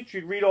ingredients.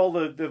 You'd read all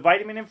the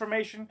vitamin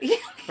information. Yeah.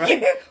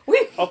 Right.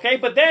 Okay,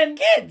 but then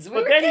kids.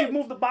 You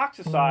move the box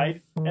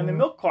aside, and the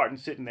milk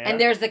carton's sitting there, and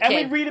there's the kid.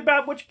 And we read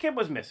about which kid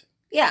was missing.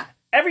 Yeah.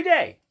 Every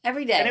day. And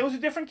it was a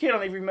different kid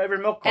on every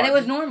milk carton. And it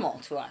was normal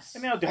to us.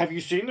 And have you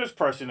seen this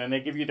person? And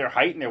they give you their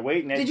height and their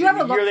weight. And did you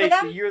ever look for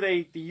them? The year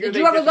Did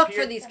you ever look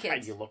for these kids? How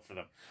do you look for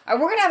them? We're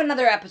going to have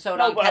another episode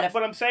on pedophilia.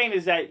 What I'm saying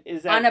is that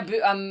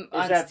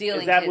on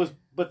stealing kids.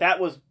 That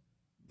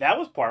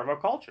was part of our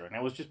culture, and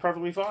it was just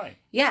perfectly fine.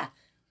 Yeah.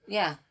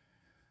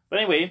 But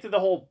anyway, into the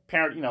whole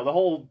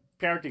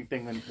parenting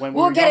thing when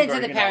we'll we get were into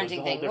younger, the you know, it was a parenting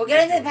whole thing. different We'll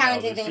get into issue, the you know,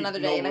 parenting thing another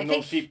no- day. And I no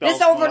think seatbelts this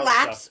and all that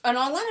overlaps, stuff. and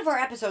a lot of our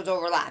episodes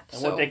overlap.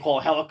 And So. what they call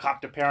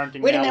helicopter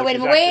parenting. Wait a now, minute, which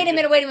is wait a actually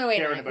minute. just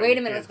caring about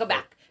your Let's kids, go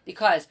back.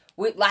 Because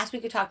last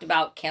week we talked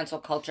about cancel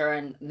culture,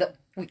 and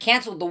we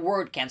canceled the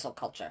word cancel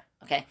culture,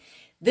 okay?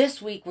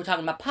 This week we're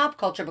talking about pop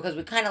culture because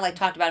we kind of like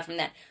talked about it from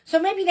that. So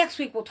maybe next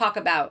week we'll talk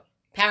about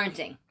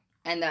parenting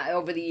and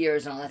over the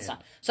years and all that stuff.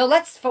 So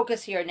let's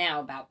focus here now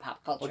about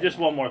pop culture. Well, just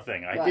now. one more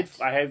thing.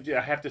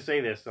 I have to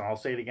say this, and I'll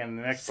say it again in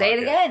the next. Say podcast.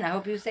 it again. I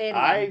hope you say it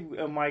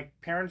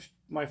again.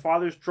 My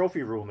father's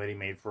trophy room that he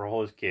made for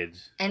all his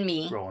kids and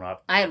me growing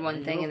up. I had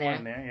one thing in there.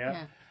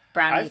 Yeah.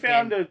 Brownie. I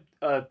found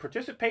a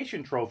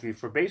participation trophy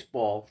for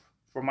baseball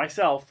for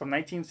myself from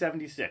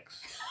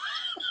 1976.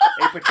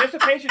 A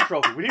participation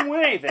trophy. We didn't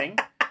win anything.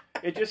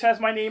 It just has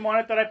my name on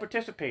it that I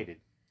participated.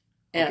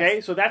 Yes.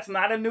 Okay, so that's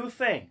not a new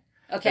thing.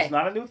 Okay. It's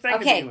not a new thing.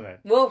 Okay. To do that.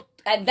 Well,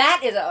 and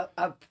that is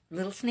a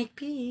little sneak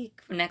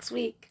peek for next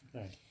week.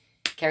 Okay.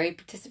 Kerry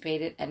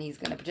participated, and he's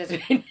going to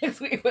participate next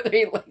week, whether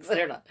he likes it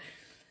or not.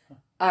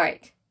 All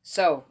right.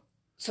 So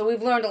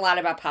we've learned a lot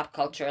about pop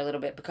culture a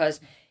little bit because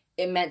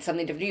it meant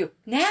something different to you.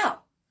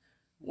 Now,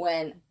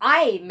 when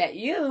I met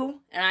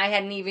you, and I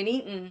hadn't even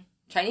eaten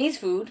Chinese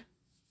food,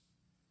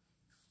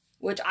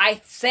 which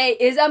I say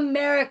is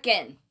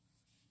American,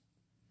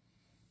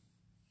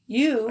 I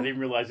didn't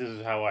realize this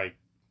is how I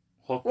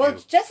hooked you. Well,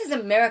 it's just as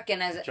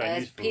American as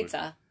Chinese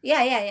pizza.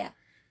 Yeah.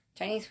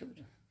 Chinese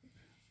food.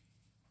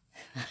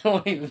 I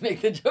won't even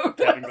make the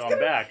joke I haven't gone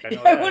back. I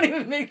know that. I won't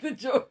even make the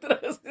joke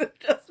that I was going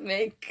to just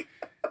make.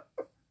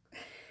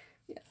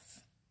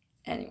 Yes.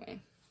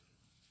 Anyway.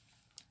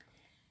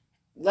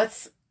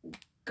 Let's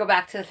go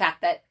back to the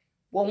fact that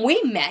when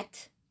we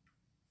met,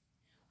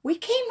 we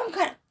came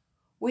from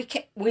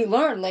we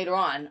learned later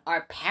on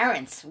our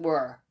parents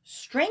were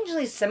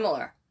strangely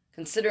similar,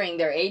 considering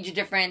their age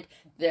different,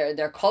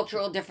 their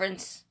cultural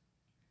difference.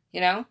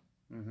 You know,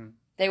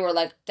 They were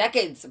like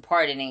decades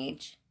apart in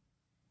age,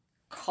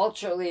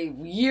 culturally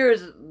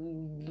years,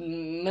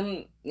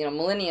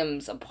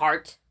 millenniums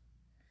apart.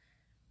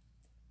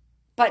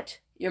 But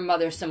your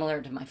mother's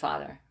similar to my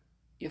father.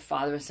 Your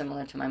father is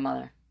similar to my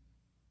mother.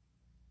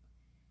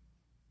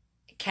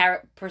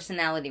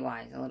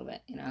 Personality-wise, a little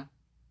bit, you know.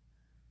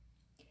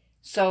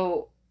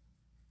 So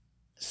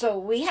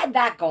we had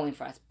that going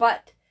for us,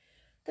 but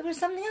there was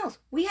something else.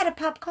 We had a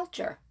pop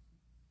culture.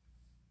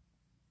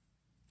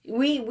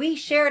 We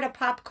shared a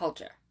pop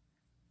culture,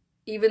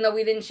 even though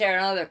we didn't share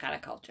another kind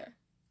of culture.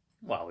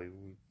 Well,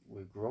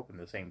 we grew up in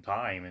the same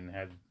time and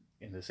had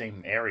in the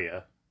same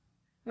area.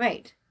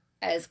 Right,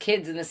 as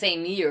kids in the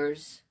same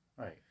years.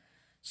 Right.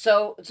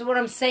 So what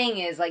I'm saying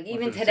is, like,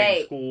 even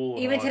today,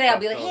 I'll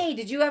be like, hey,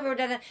 did you ever,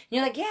 and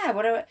you're like, yeah,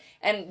 whatever,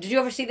 and did you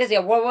ever see this? Yeah,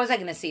 what was I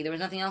going to see? There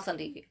was nothing else on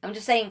TV. I'm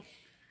just saying,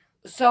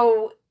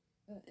 so,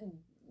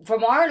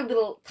 from our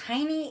little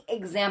tiny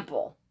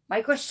example,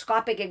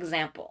 microscopic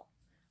example,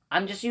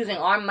 I'm just using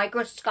our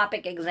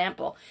microscopic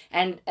example,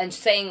 and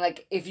saying,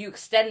 like, if you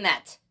extend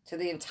that to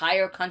the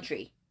entire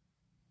country,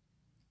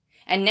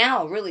 and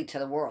now, really, to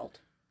the world,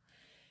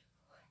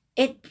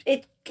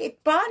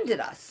 it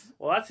bonded us.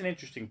 Well, that's an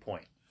interesting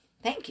point.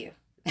 Thank you.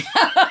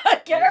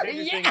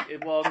 Gary,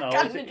 Well, no,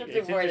 it's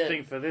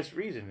interesting for this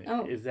reason.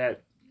 Oh. Is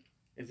that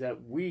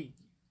we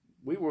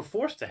were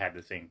forced to have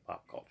the same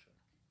pop culture.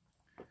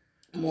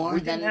 More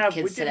than kids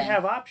We didn't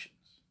have options.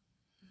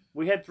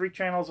 We had 3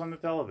 channels on the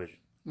television.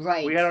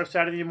 Right. We had our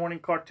Saturday morning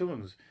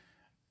cartoons.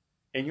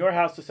 In your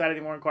house, the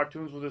Saturday morning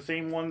cartoons were the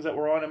same ones that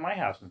were on in my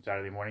house on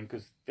Saturday morning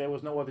because there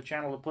was no other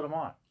channel to put them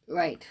on.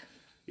 Right.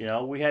 You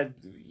know, we had,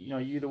 you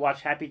either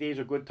watch Happy Days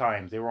or Good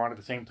Times. They were on at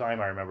the same time,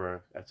 I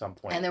remember, at some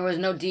point. And there was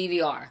no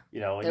DVR.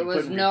 You know, and there you was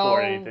couldn't no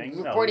record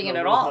anything. recording it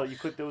at all.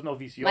 There was no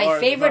VCR. My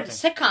favorite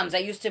sitcoms, I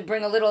used to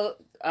bring a little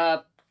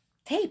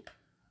tape.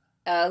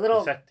 A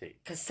little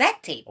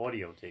cassette tape.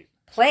 Audio tape.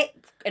 Play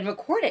and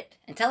record it.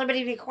 And tell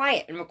everybody to be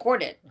quiet and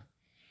record it.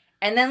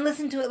 And then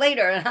listen to it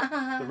later.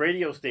 The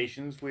radio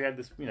stations, we had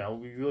this, we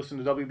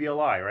listened to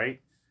WBLI,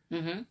 right?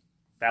 Mm-hmm.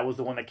 That was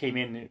the one that came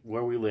in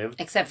where we lived.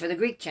 Except for the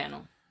Greek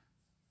channel.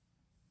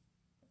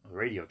 The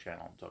radio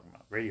channel I'm talking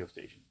about. Radio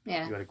station.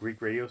 Yeah. You got a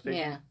Greek radio station?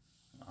 Yeah.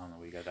 I don't know,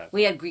 we got that.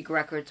 We had Greek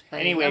records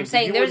playing. Anyway, I'm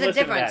saying there's a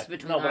difference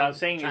between. No, what I'm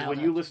saying is when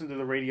you listen to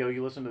the radio,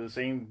 you were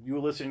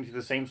listening to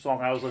the same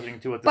song I was listening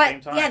to at the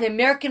same time. Yeah, the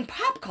American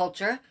pop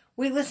culture,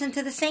 we listened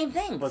to the same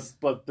things.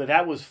 But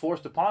that was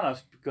forced upon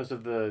us because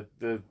of the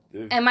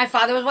and my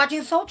father was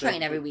watching Soul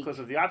Train every week. Because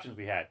of the options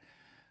we had.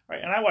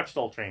 Right, and I watched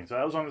Soul Train, so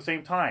that was on the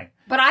same time.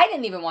 But I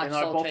didn't even watch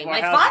Soul Train.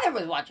 My father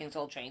was watching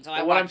Soul Train, so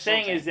I watched what I'm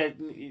saying Soul is that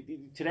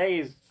today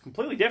is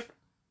completely different.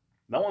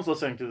 No one's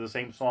listening to the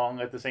same song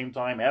at the same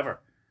time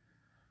ever.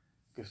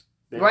 Because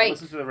they don't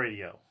listen to the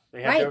radio.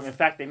 They have their, in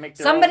fact, they make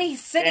their Somebody own,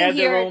 sitting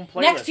here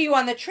next to you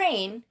on the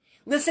train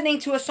listening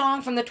to a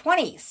song from the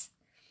 20s.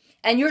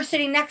 And you're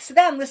sitting next to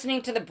them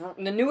listening to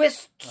the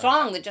newest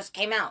song that just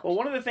came out. Well,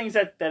 one of the things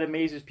that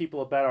amazes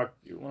people about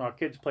when our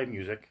kids play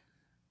music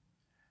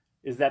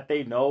is that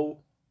they know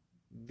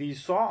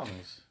these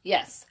songs.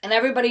 Yes, and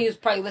everybody who's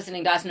probably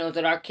listening to us knows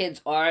that our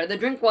kids are the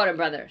Drinkwater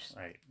Brothers.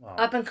 Right. Well,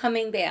 up and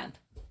coming band.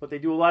 But they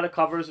do a lot of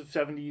covers of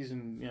 70s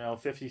and,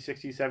 50s,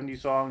 60s, 70s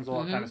songs,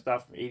 all that kind of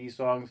stuff, 80s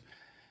songs.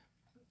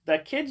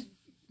 That kids...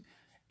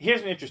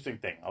 Here's an interesting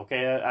thing,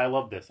 okay? I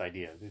love this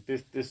idea.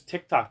 This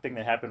TikTok thing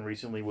that happened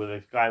recently where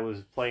this guy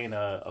was playing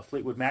a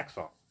Fleetwood Mac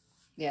song.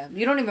 Yeah,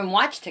 you don't even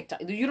watch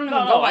TikTok. You don't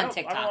even go on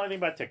TikTok. I don't know anything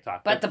about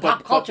TikTok. But the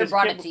pop culture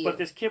brought it to you. But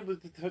this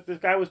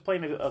guy was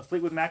playing a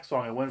Fleetwood Mac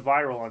song. It went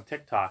viral on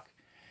TikTok.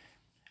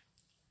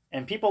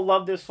 And people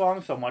love this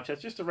song so much.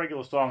 It's just a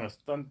regular song.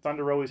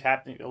 Thunder always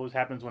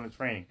happens when it's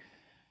raining.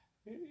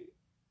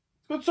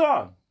 Good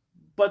song.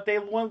 But they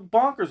went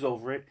bonkers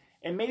over it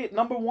and made it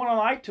number 1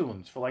 on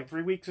iTunes for like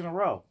 3 weeks in a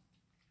row.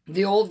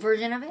 The old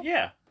version of it?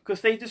 Yeah,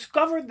 because they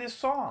discovered this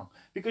song.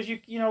 Because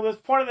there's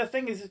part of the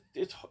thing is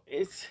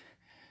it's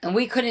and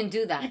we couldn't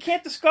do that. You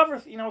can't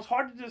discover. It's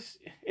hard to just.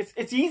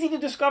 It's easy to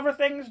discover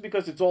things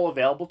because it's all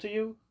available to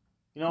you.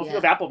 If you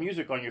have Apple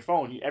Music on your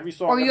phone, every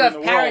song. Or you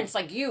have parents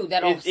like you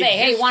that'll say,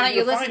 "Hey, why don't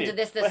you listen to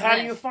this?" But how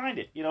do you find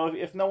it?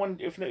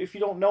 If you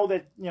don't know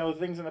that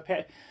things in the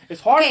past,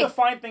 it's harder to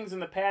find things in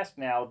the past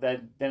now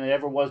than it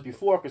ever was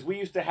before because we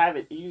used to have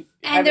it.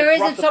 And there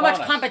isn't so much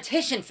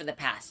competition for the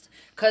past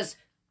because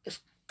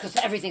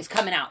everything's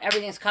coming out.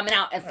 Everything's coming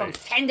out and from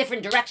 10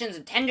 different directions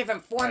and 10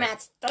 different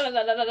formats.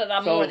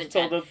 More than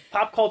 10. So the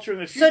pop culture in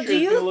the future. So do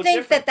you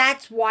think that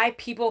that's why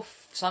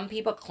some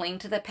people cling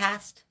to the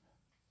past?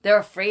 They're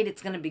afraid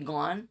it's going to be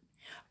gone,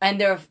 and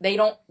they're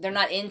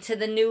not into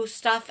the new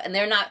stuff, and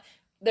they're not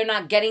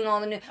getting all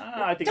the new.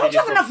 Don't you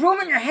have enough room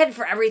in your head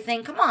for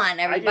everything? Come on,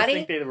 everybody. I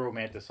just think they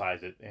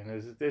romanticize it,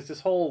 and there's this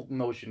whole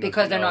notion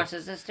because they're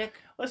narcissistic.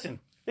 Listen,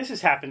 this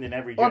has happened in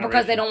every generation. Or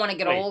because they don't want to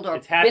get old, or a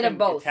bit of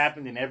both. It's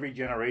happened in every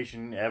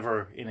generation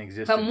ever in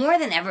existence. But more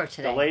than ever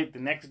today. The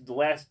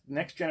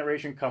next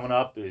generation coming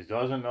up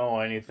doesn't know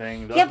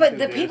anything. But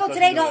the people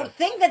today don't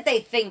think that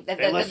they think that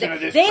they don't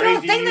think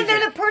that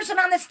they're the person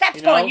on the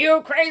steps going,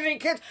 "You crazy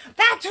kids."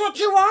 That's what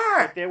you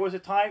are. But there was a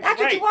time.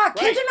 That's what you are.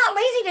 Kids are not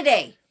lazy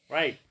today.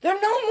 Right. They're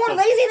no more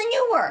lazy than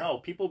you were. No,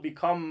 people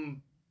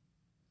become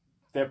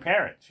their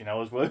parents,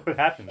 is really what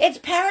happens. It's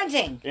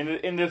parenting.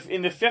 In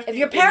the 50s, if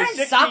your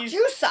parents sucked,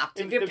 you sucked.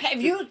 If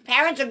your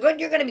parents are good,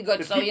 you're going to be good.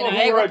 The So people who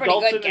hey, were we're pretty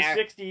adults good. In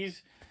the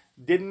 60s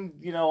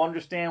didn't,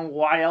 understand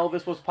why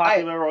Elvis was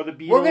popular or the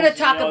Beatles. We're going to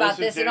talk about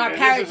this in our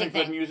parenting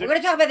thing. We're going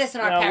to talk about this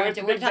in our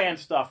parenting. We're big band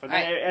stuff. We're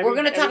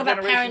going to talk about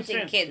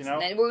parenting kids.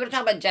 And we're going to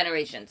talk about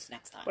generations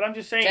next time. But I'm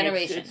just saying,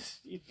 generations.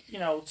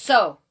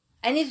 So.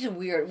 And this is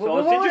weird. So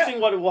it's interesting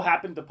what will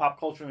happen to pop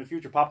culture in the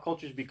future. Pop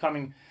culture is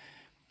becoming...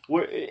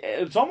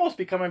 It's almost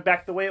becoming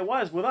back the way it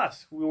was with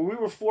us. We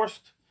were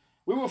forced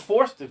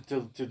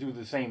to do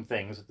the same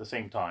things at the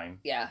same time.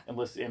 Yeah. And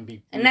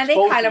now they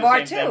kind of are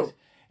too. Things.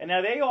 And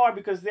now they are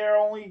because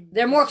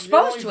they're more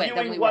exposed to it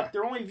than we were.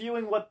 They're only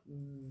viewing what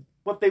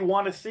they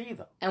want to see,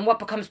 though. And what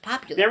becomes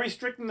popular. They're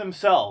restricting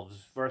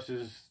themselves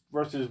versus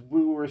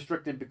we were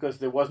restricted because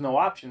there was no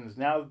options.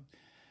 Now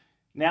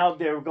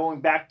they're going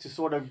back to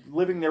sort of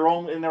living in their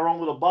own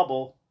little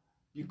bubble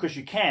because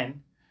you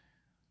can.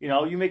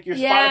 You make your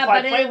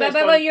Spotify playlist.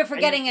 But you're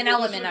forgetting an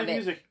element of it.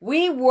 Music.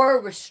 We were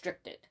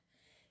restricted.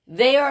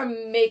 They are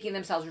making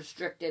themselves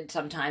restricted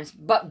sometimes,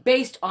 but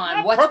based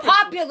on what's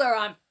popular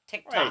on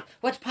TikTok, right.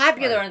 What's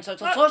popular on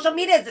social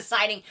media is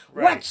deciding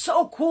what's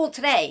so cool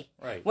today.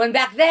 Right. When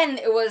back then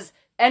it was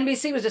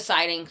NBC was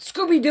deciding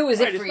Scooby-Doo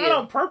is it for you. It's not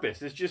on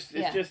purpose. It's just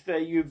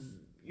that you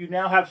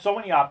now have so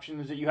many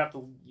options that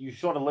you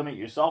sort of limit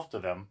yourself to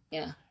them.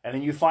 Yeah. And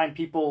then you find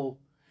people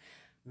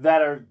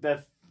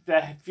that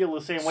feel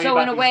the same way. So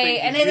about in a way,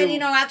 and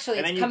then actually,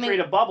 and it's then coming. You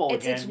create a bubble.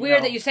 It's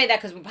weird that you say that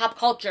because pop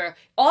culture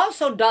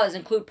also does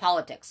include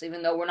politics,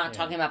 even though we're not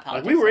talking about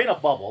politics. Like we were in a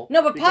bubble.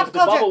 No, but pop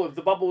culture.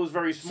 The bubble was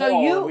very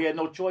small. And we had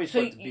no choice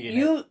but to be in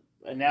it.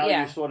 And now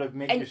you sort of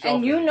make yourself.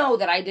 And you know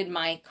that I did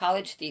my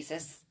college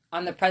thesis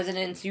on the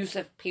president's use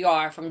of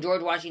PR from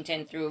George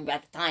Washington through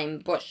at the time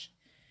Bush,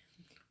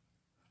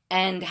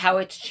 and how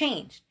it's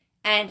changed.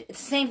 And it's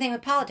the same thing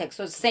with politics.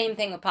 So it's the same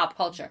thing with pop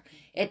culture.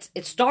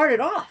 It started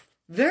off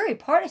very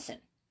partisan.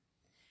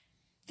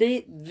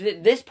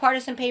 This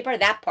partisan paper,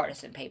 that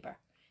partisan paper.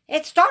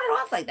 It started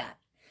off like that.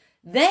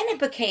 Then it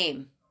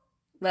became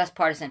less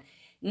partisan.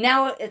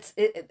 Now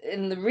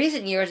in the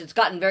recent years, it's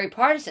gotten very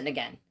partisan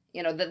again.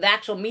 The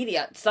actual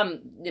media, some,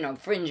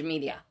 fringe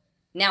media.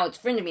 Now it's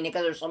fringe media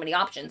because there's so many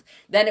options.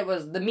 Then it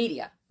was the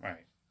media.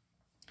 Right.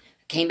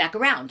 Came back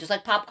around, just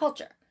like pop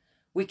culture.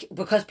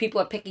 Because people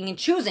are picking and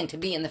choosing to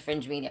be in the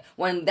fringe media.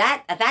 At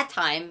that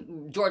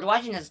time, George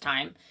Washington's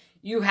time,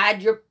 you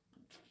had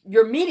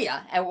your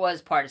media and it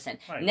was partisan.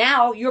 Right.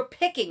 Now you're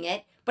picking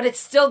it, but it's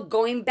still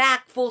going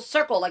back full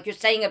circle, like you're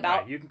saying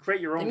about. Right. You can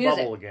create your own music.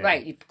 Bubble again.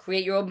 Right, you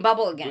create your own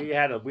bubble again. We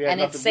had and nothing,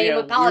 it's same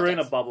with politics. We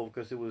were in a bubble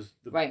because it was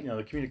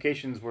the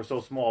communications were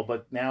so small,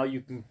 but now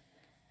you can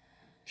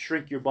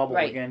shrink your bubble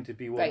again to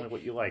be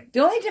what you like. The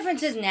only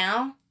difference is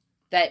now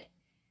that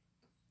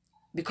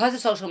because of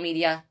social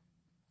media,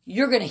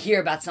 you're going to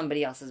hear about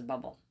somebody else's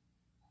bubble.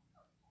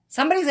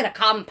 Somebody's gonna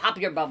come and pop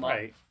your bubble.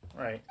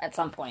 Right. At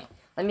some point.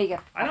 Let me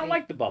get. I don't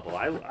like the bubble.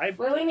 What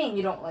do you mean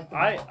you don't like the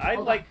bubble? I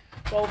like.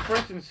 Well, for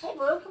instance. Hey,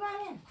 Blue, come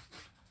on in.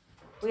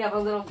 We have a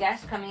little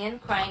guest coming in,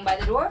 crying by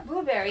the door.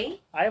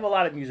 Blueberry. I have a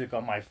lot of music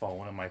on my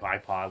phone and my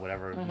iPod,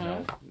 whatever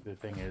the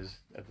thing is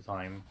at the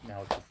time.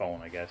 Now it's the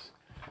phone, I guess.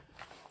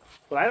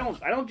 But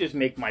I don't just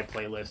make my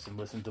playlist and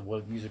listen to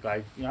what music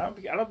I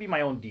don't be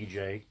my own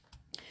DJ.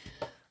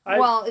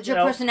 It's your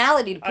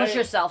personality to push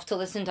yourself to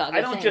listen to other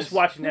things. I don't just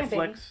watch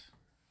Netflix.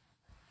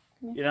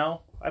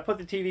 I put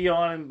the TV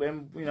on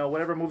and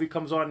whatever movie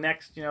comes on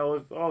next,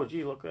 oh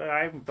gee, look,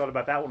 I haven't thought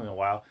about that one in a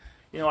while.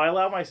 I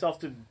allow myself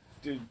to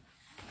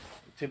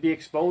be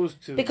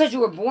exposed to, because you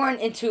were born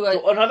into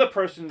another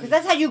person's, because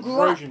that's how you grew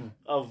version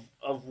of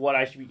what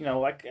I should be.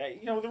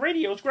 The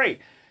radio is great.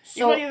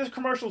 So there's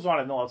commercials on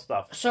it and all that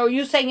stuff. So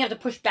you're saying you have to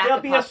push back?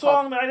 There'll be a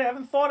song that I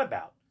haven't thought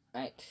about.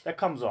 Right. That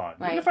comes on.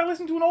 Right. Even if I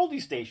listen to an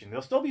oldie station,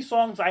 there'll still be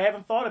songs I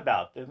haven't thought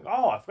about.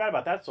 Oh, I forgot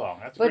about that song.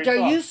 That's a great song.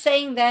 But are you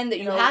saying then that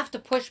you have to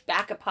push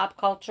back at pop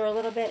culture a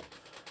little bit?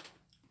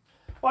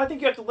 Well, I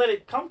think you have to let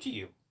it come to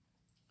you.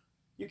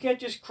 You can't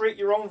just create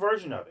your own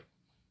version of it.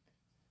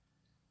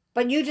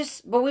 But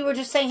we were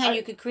just saying how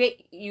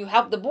you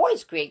help the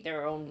boys create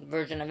their own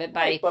version of it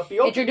by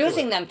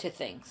introducing them to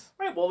things.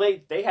 Right. Well,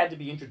 they had to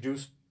be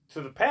introduced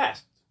to the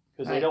past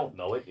because they don't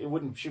know it.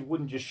 She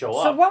wouldn't just show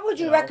up. So what would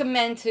you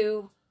recommend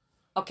to?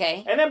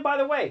 Okay. And then, by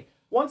the way,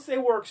 once they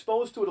were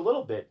exposed to it a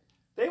little bit,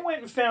 they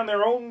went and found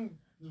their own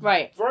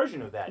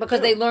version of that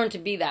because they learned to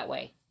be that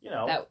way.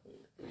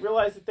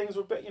 Realized that things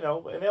were,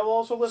 and they'll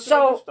also listen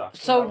to other stuff.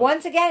 So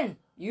once again,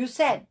 you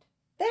said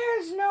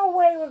there's no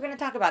way we're going to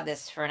talk about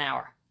this for an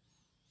hour.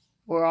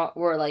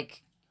 We're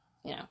like,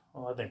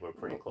 Well, I think we're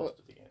pretty close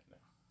to the end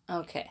now.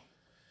 Okay,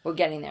 we're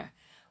getting there,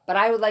 but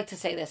I would like to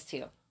say this to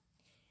you.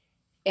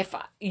 If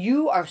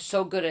you are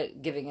so good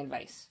at giving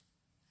advice,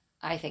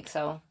 I think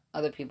so.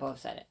 Other people have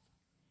said it.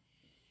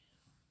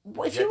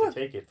 If you have to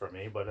take it from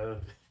me, but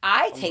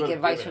I take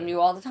advice from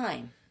you all the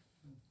time.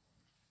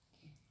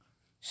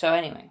 So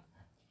anyway,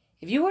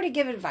 if you were to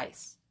give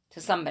advice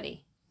to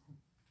somebody,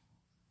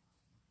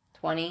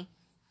 20,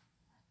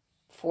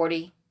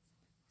 40,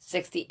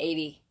 60,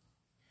 80,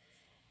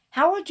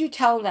 how would you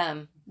tell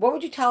them, what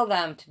would you tell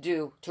them to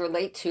do to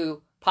relate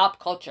to pop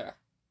culture?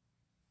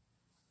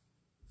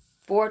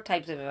 4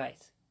 types of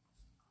advice.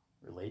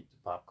 Relate to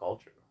pop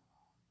culture?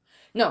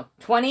 No,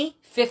 20,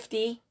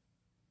 50,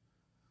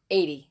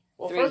 80.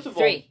 Well, first of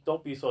all,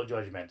 don't be so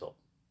judgmental.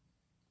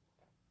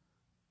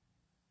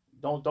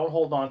 Don't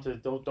hold on to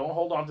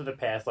the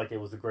past like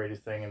it was the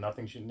greatest thing and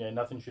nothing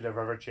should have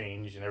ever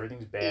changed and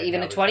everything's bad.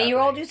 Even a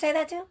 20-year-old, you say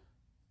that to?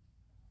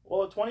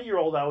 Well, a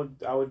 20-year-old,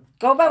 I would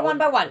go by one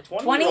by one.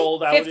 20,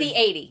 50,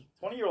 80.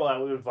 20-year-old, I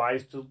would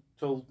advise to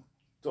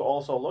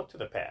also look to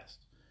the past.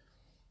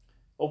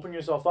 Open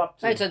yourself up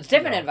to. Right, so it's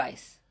different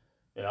advice.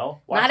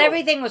 Not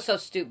everything was so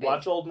stupid.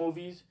 Watch old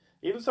movies.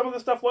 Even some of the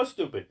stuff was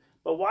stupid,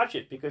 but watch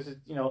it because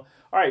all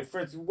right. For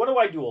instance, what do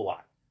I do a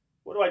lot?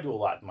 What do I do a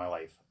lot in my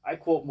life? I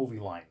quote movie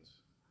lines,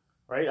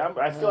 right?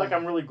 I feel like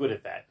I'm really good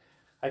at that.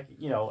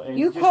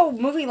 You quote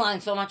movie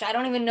lines so much, I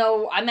don't even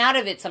know. I'm out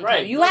of it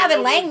sometimes. Right. You have a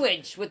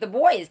language with the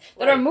boys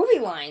that are movie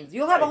lines.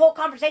 You'll have a whole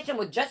conversation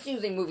with just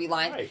using movie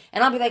lines,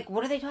 and I'll be like,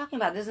 "What are they talking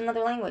about? This is another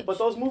language." But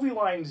those movie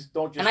lines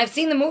don't just. And I've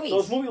seen the movies.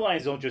 Those movie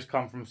lines don't just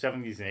come from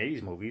 70s and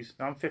 80s movies.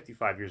 I'm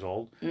 55 years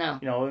old. No.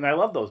 And I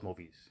love those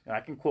movies. And I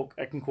can quote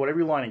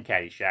every line in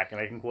Caddyshack,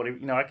 and I can quote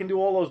I can do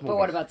all those movies. But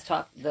what about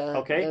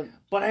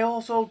But I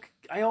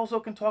also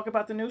can talk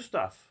about the new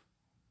stuff.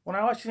 When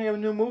I watch a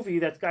new movie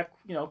that's got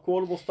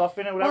quotable stuff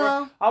in it,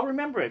 whatever, I'll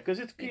remember it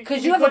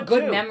because you have a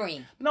good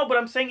memory. No, but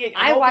I'm saying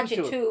I watch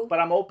it too. But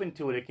I'm open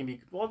to it. It can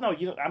be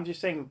I'm just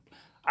saying,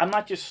 I'm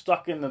not just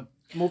stuck in the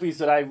movies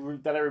that I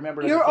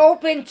remember. You're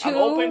open to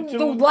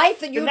the life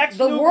that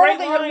the world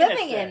that you're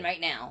living in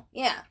right now.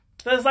 Yeah.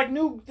 There's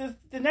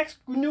the next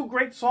new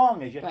great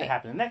song is yet to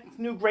happen. The next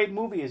new great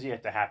movie is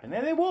yet to happen,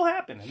 and it will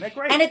happen, and they're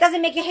great. And it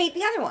doesn't make you hate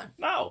the other one.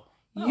 No.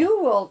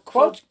 You will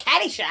quote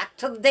Caddyshack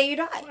till the day you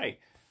die. Right.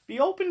 Be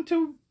open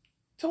to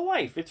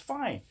life. It's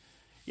fine,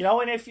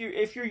 And if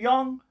you're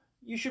young,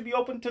 you should be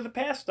open to the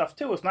past stuff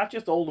too. It's not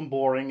just old and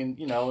boring, and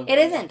It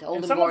isn't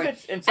old and boring.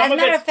 As a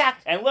matter of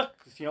fact, and look,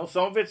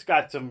 some of it's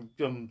got some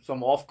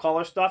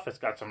off-color stuff. It's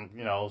got some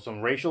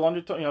racial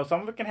undertone.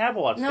 Some of it can have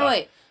all that stuff. No,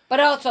 wait. But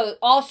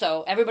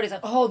also, everybody's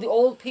like, oh, the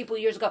old people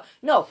years ago.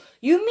 No,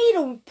 you meet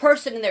a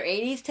person in their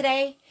 80s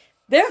today,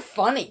 they're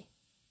funny.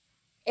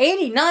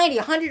 80, 90,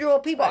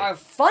 100-year-old people are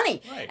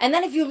funny. Right. And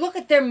then if you look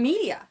at their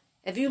media,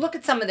 if you look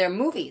at some of their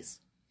movies,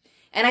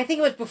 and I think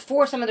it was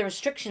before some of the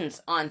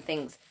restrictions on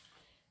things,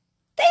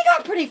 they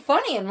got pretty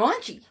funny and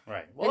raunchy.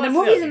 Right. Well, in the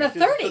movies in the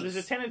 30s. So there's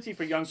a tendency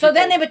for young people. So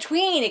then in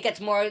between, it gets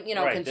more,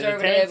 conservative there's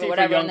a tendency or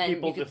whatever. For young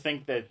people to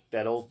think that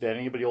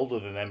anybody older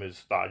than them is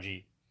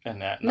stodgy.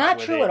 And that not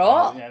true at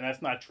all. And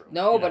that's not true.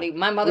 Nobody.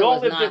 My mother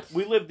was not.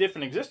 We lived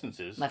different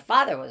existences. My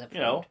father was a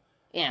prude.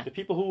 Yeah. The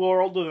people who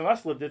are older than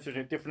us lived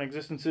different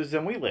existences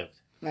than we lived.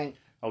 Right.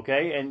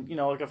 Okay? And,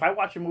 if I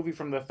watch a movie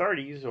from the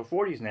 30s or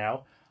 40s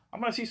now, I'm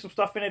going to see some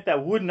stuff in it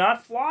that would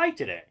not fly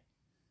today.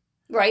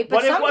 Right,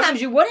 but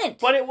sometimes you wouldn't.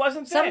 But it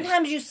wasn't then.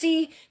 Sometimes you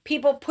see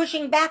people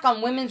pushing back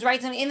on women's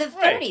rights in the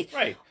 30s.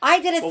 Right. I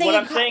did a thing. What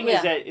I'm saying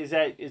is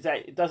that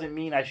it doesn't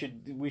mean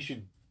we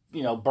should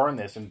burn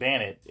this and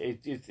ban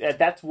it.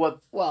 That's what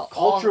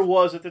culture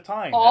was at the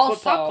time. That's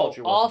what pop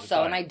culture was at the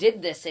time. And I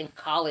did this in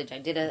college. I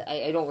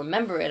don't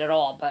remember it at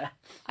all, but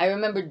I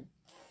remember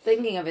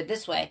thinking of it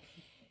this way.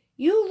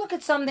 You look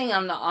at something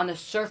on the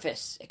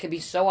surface, it could be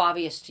so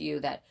obvious to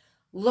you that,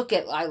 look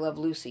at I Love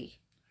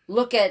Lucy.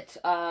 Look at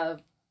The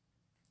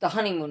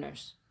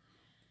Honeymooners.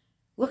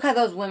 Look how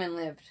those women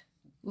lived.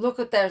 Look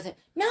at their thing.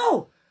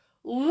 No!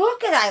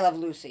 Look at I Love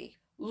Lucy.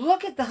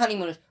 Look at The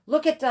Honeymooners.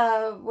 Look at,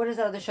 what is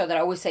the other show that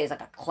I always say is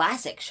like a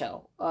classic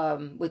show,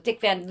 with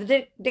Dick Van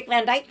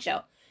Dyke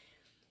Show.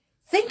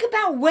 Think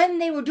about when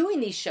they were doing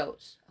these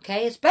shows,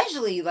 okay?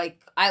 Especially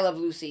like I Love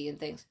Lucy and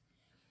things.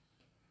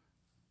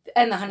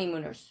 And The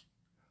Honeymooners.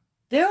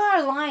 There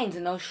are lines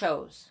in those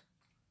shows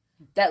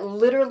that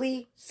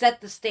literally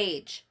set the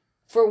stage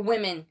for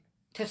women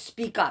to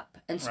speak up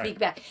and speak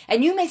back.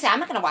 And you may say, I'm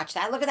not going to watch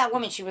that. Look at that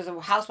woman. She was a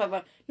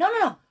housewife.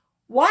 No.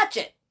 Watch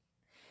it.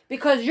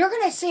 Because you're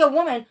going to see a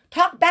woman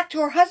talk back to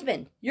her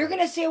husband. You're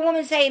going to see a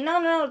woman say, no.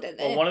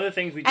 Well, one of the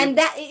things we do... And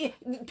that,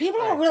 people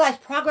don't realize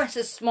progress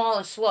is small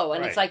and slow.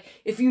 And it's like,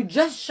 if you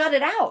just shut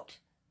it out,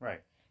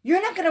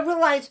 you're not going to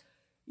realize...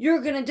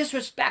 You're going to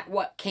disrespect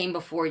what came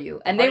before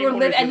you. And they were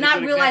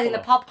not realizing the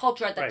pop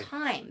culture at the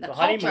time. The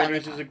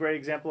Honeymooners is a great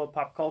example of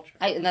pop culture.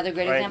 Another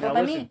great example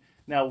by me.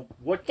 Now,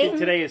 what kid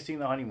today has seen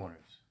The Honeymooners?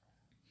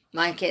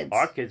 My kids.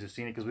 Our kids have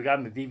seen it because we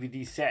got them the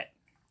DVD set.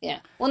 Yeah.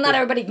 Well, not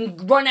everybody can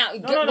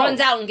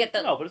runs out and get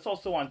the... No, but it's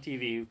also on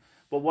TV.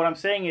 But what I'm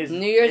saying is...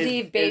 New Year's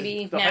Eve,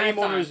 baby. The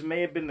Honeymooners may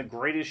have been the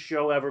greatest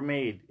show ever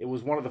made. It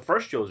was one of the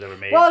first shows ever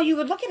made. Well, you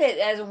would look at it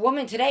as a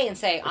woman today and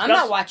say, I'm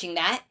not watching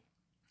that.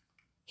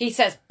 He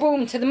says,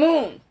 boom, to the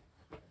moon.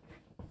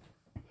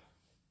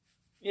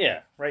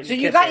 Yeah, right. So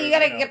you got to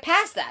get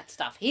past that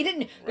stuff. He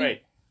didn't...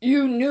 Right.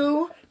 You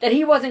knew that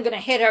he wasn't going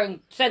to hit her and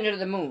send her to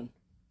the moon.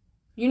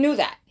 You knew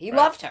that. He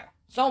loved her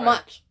so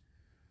much.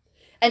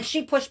 And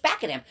she pushed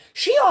back at him.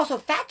 She also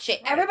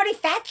fat-shamed. Everybody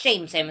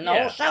fat-shames him in the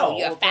whole show.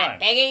 You're fat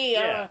piggy.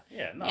 No.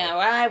 Well,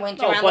 I went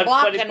around the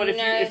block. But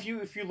if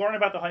you learn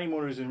about the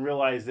Honeymooners and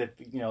realize that,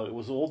 it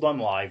was all done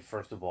live,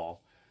 first of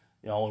all.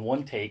 In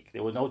one take.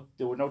 There was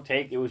no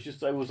take. It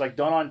was like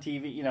done on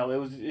TV.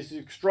 It's an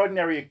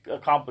extraordinary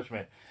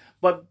accomplishment.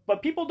 But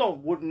people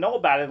wouldn't know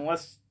about it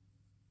unless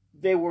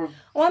they were.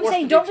 Well, I'm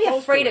saying don't be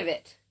afraid of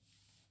it.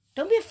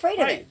 Don't be afraid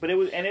of it. But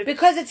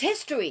because it's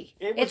history.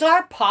 It's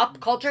our pop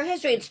culture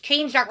history. It's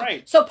changed our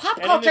culture. So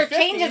pop culture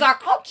changes our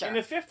culture in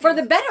the 50s, for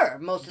the better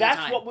most of the time.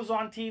 That's what was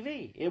on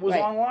TV. It was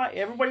online.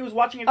 Everybody was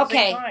watching it at the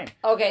same time.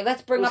 Okay,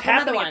 let's bring up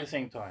another one. At the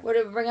same time. We're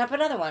going to bring up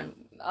another one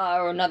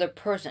or another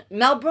person.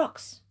 Mel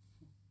Brooks.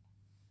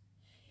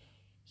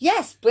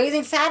 Yes,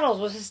 Blazing Saddles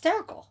was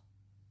hysterical.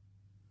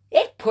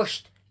 It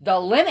pushed the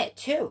limit,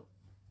 too.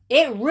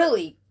 It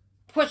really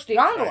pushed the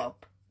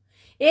envelope.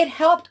 It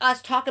helped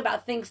us talk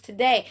about things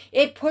today.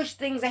 It pushed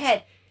things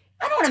ahead.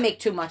 I don't want to make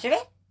too much of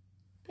it.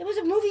 It was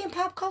a movie in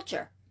pop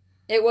culture.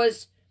 It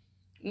was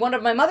one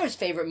of my mother's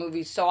favorite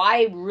movies, so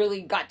I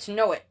really got to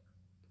know it,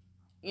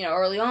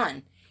 early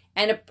on.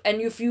 And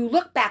if you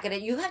look back at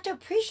it, you have to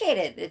appreciate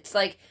it. It's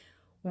like,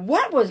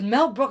 what was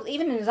Mel Brooks,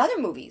 even in his other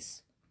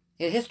movies,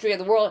 his History of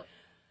the World...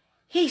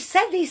 He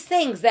said these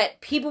things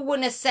that people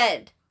wouldn't have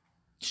said,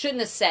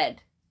 shouldn't have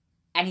said,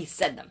 and he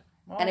said them.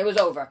 Well, and it was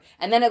over.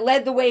 And then it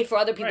led the way for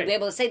other people to be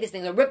able to say these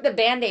things and rip the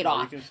Band-Aid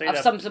off of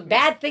some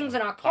bad things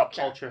in our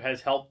culture. Pop culture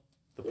has helped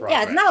the progress.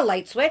 Yeah, it's not a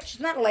light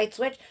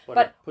switch. But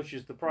it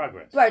pushes the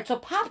progress. Right, so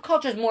pop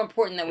culture is more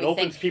important than we think.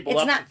 It opens people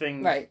up to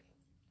things. Right.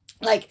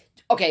 Like,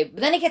 okay, but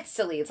then it gets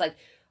silly. It's like,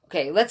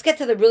 okay, let's get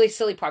to the really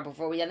silly part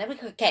before we end.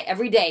 Okay,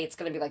 every day it's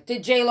going to be like,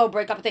 did J-Lo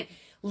break up a thing?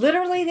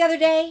 Literally the other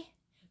day,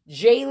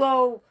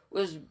 J-Lo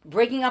was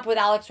breaking up with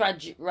Alex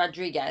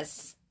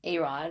Rodriguez,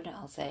 A-Rod,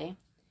 I'll say.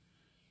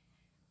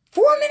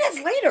 4 minutes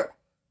later,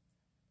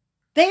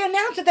 they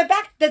announced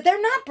that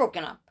they're not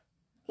broken up.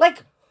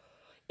 Like,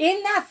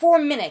 in that 4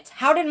 minutes,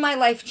 how did my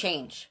life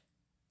change?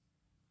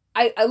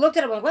 I looked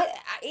at it like, what?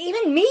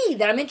 Even me,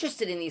 that I'm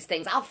interested in these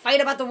things. I'll fight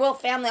about the royal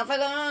family. I'll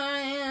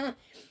fight.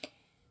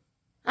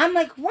 I'm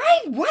like,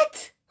 why?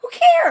 What? Who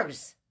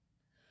cares?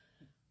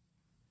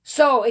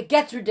 So it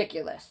gets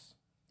ridiculous.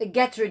 It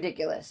gets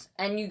ridiculous,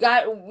 and you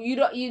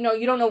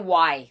don't know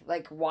why.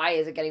 Like, why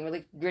is it getting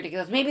really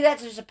ridiculous? Maybe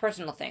that's just a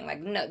personal thing.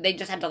 Like, no, they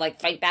just had to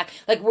fight back.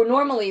 Like, we're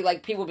normally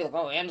people would be like,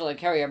 "Oh, Angela and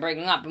Carrie are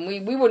breaking up," and we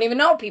wouldn't even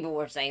know people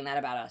were saying that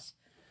about us.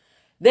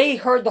 They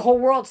heard the whole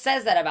world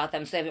says that about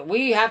them, so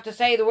we have to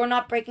say that we're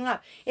not breaking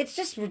up. It's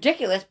just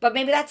ridiculous, but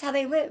maybe that's how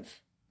they live.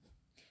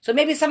 So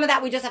maybe some of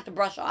that we just have to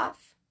brush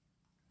off.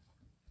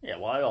 Yeah,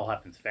 well, it all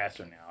happens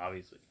faster now,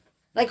 obviously.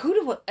 Like,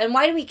 and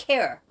why do we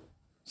care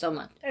so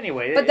much?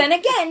 Anyway. But then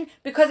again,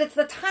 because it's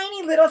the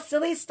tiny little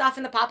silly stuff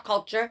in the pop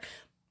culture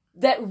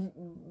that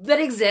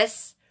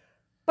exists,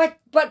 But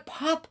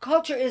pop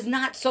culture is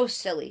not so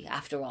silly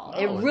after all.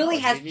 It really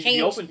has changed things.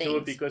 You need to be open to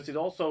it because it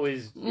also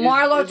is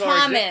Marlo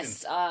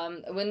Thomas,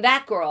 when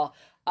that girl,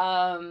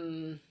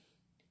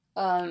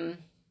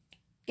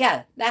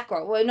 yeah, that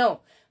girl. Well, no,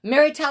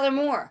 Mary Tyler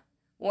Moore.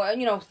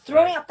 Well,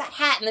 throwing up that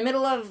hat in the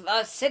middle of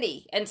a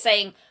city and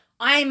saying,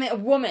 "I'm a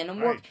woman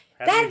and work."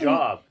 That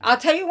job. I'll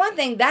tell you one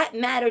thing that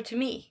mattered to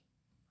me.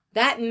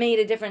 That made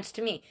a difference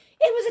to me.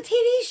 It was a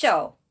TV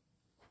show.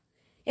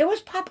 It was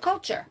pop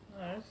culture.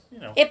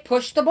 It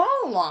pushed the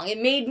ball along.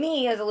 It made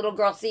me, as a little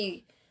girl,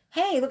 see,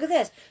 hey, look at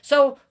this.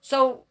 So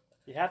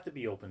you have to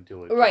be open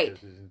to it, right?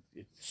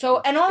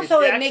 And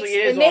also it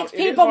makes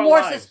people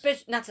more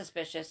suspicious. Not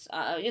suspicious.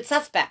 It's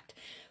suspect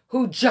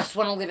who just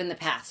want to live in the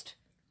past.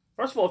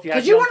 First of all, if you have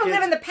because you want to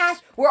live in the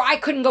past where I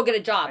couldn't go get a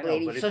job,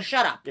 lady. So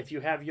shut up. If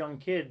you have young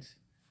kids,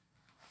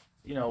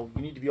 you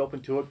need to be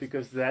open to it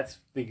because that's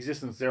the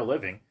existence they're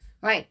living.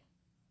 Right.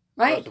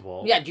 Right. First of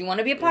all, yeah. Do you want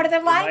to be a part of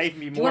their lives?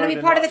 Do you want to be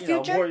part of the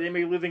future? They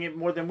may be living it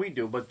more than we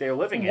do, but they're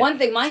living it. One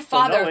thing, my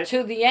father,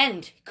 to the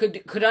end,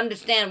 could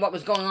understand what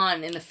was going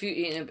on in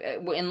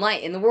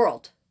the in the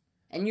world,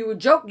 and you could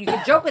joke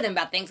with him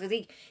about things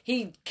because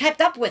he kept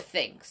up with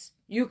things.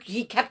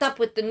 He kept up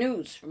with the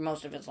news for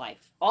most of his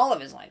life, all of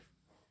his life.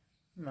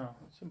 No,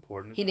 it's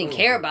important. He didn't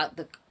care about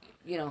but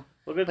he knew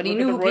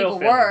who people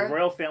family. were. The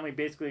royal family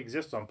basically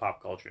exists on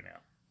pop culture now.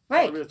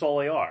 Right. That's all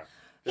they are.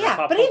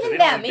 Yeah, but even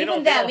them. They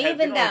don't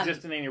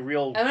exist in any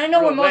real. And I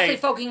know we're mostly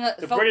focusing.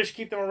 The British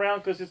keep them around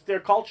because it's their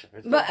culture.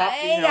 It's but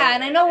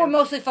and I know we're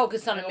mostly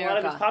focused on America. A lot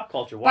of it's pop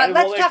culture. Why do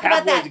all their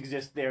tabloids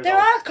exist there? There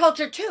are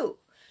culture too,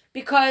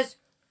 because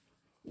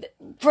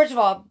first of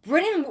all,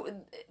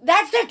 Britain.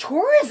 That's their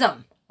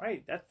tourism.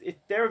 Right. That's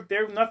it.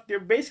 They're not. They're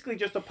basically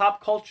just a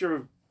pop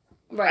culture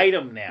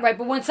item now. Right.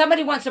 But when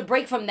somebody wants to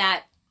break from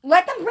that.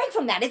 Let them break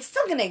from that. It's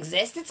still going to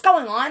exist. It's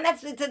going on.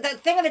 It's a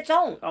thing of its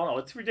own. Oh no,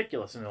 it's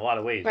ridiculous in a lot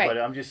of ways. Right. But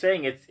I'm just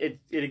saying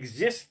it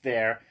exists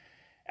there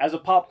as a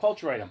pop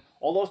culture item.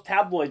 All those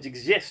tabloids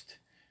exist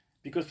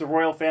because the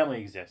royal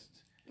family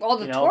exists. All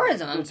the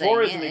tourism. I'm saying.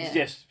 Tourism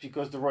exists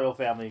because the royal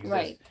family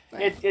exists.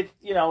 Right.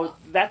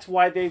 That's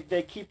why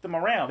they keep them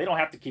around. They don't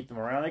have to keep them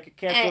around. They could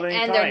cancel at any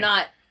time. And they're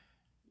not.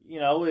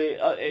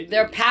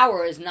 Their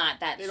power is not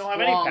that they don't strong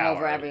have any power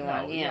over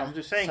everyone. No, yeah. I'm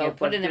just saying. So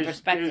put it in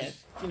perspective.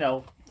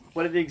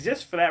 But it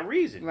exists for that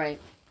reason.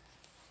 Right.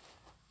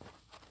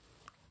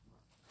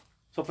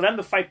 So for them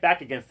to fight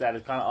back against that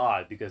is kind of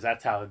odd because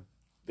that's how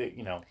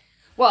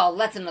Well,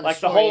 that's another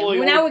story.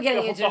 Now we're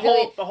getting into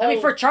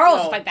for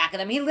Charles to fight back at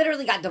them, he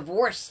literally got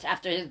divorced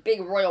after his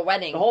big royal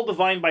wedding. The whole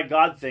divine by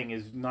God thing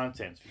is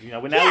nonsense.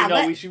 But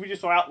now we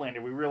just saw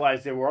Outlander. We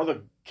realized there were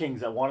other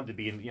kings that wanted to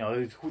be.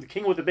 The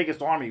king with the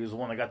biggest army was the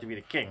one that got to be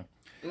the king.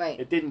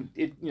 Right.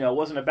 It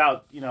wasn't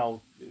about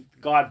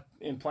God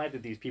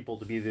implanted these people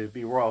to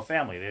be royal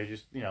family. They're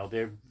just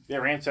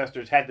their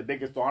ancestors had the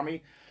biggest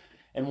army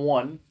and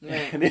won,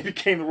 right. and they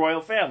became the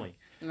royal family.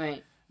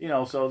 Right.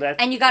 So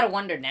that. And you got to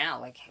wonder now,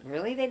 like,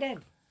 really, they did.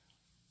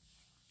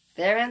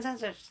 Their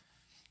ancestors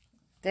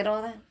did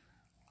all that.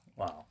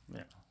 Wow.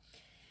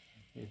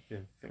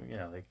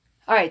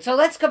 All right, so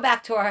let's go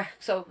back to our.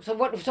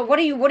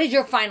 What is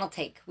your final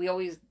take? We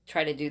always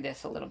try to do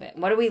this a little bit.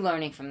 What are we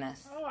learning from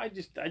this? Oh, I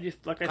just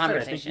like I said,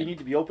 I think you need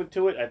to be open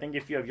to it. I think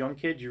if you have young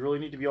kids, you really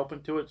need to be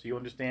open to it so you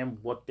understand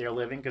what they're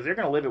living because they're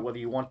going to live it whether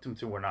you want them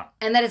to or not.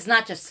 And that it's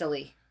not just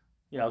silly.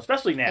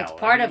 Especially now. It's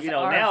part of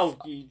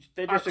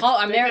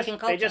American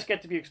culture. They just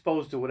get to be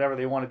exposed to whatever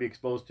they want to be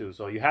exposed to.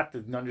 So you have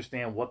to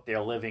understand what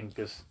they're living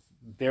because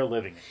they're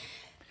living it.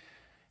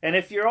 And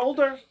if you're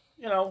older,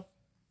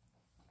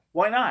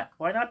 why not?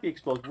 Why not be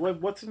exposed?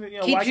 What's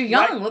keeps you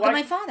young. Look at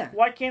my father.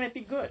 Why can't it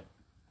be good?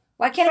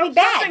 Why can't it be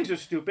bad? Some things are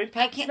stupid.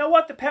 You know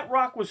what? The pet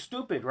rock was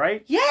stupid,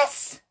 right?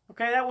 Yes.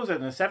 Okay, that was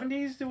in the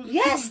 70s.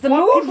 Yes, the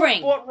mood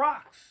ring. Bought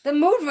rocks. The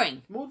mood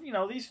ring.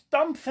 These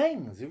dumb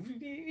things,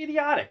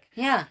 idiotic.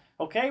 Yeah.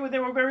 Okay, but they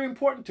were very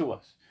important to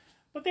us,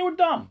 but they were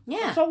dumb.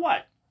 Yeah. So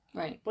what?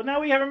 Right. But now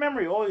we have a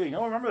memory. Oh,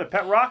 remember the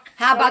pet rock?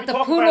 How about the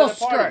poodle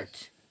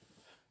skirt?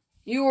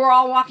 You were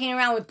all walking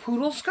around with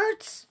poodle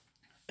skirts.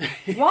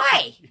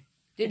 Why?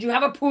 Did you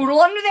have a poodle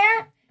under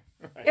there?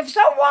 Right. If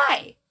so,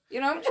 why?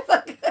 I'm just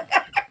like.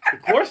 The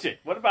corset.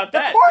 What about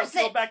that? Corset.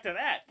 Let's go back to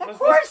that.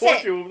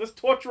 Let's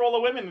torture all the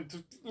women,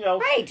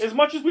 right. as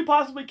much as we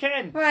possibly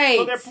can. Right.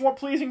 So they're more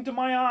pleasing to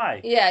my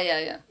eye.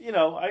 Yeah.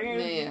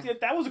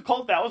 That was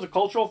a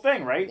cultural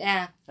thing, right?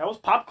 Yeah. That was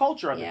pop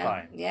culture at the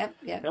time. Yeah.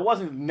 It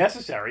wasn't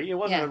necessary. It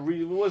wasn't.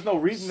 There was no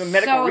reason, the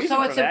medical reason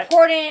for that. So it's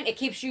important. It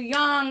keeps you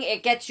young.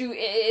 It gets you.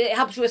 It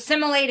helps you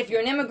assimilate. If you're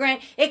an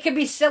immigrant, it could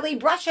be silly.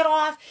 Brush it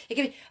off. It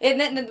could be.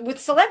 And then with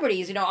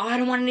celebrities, I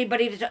don't want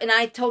anybody to. And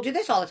I told you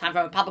this all the time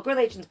from a public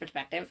relations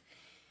perspective.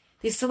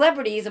 These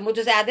celebrities, and we'll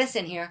just add this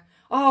in here.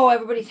 Oh,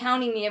 everybody's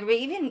hounding me.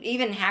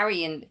 Even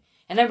Harry and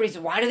everybody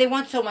said, why do they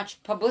want so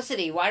much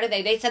publicity? Why do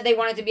they? They said they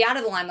wanted to be out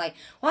of the limelight.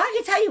 Well, I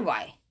can tell you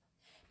why.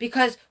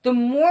 Because the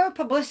more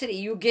publicity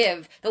you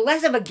give, the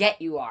less of a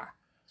get you are.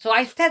 So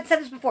I've said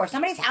this before. If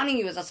somebody's hounding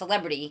you as a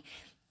celebrity,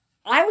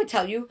 I would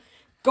tell you,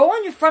 Go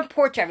on your front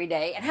porch every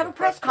day and have a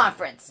press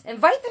conference.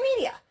 Invite the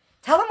media.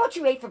 Tell them what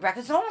you ate for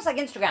breakfast. It's almost like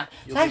Instagram.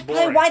 So I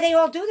explain why they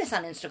all do this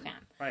on Instagram.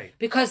 Right.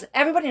 Because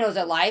everybody knows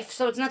their life,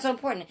 so it's not so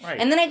important. Right.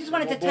 And then I just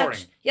wanted to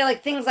touch,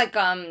 like things like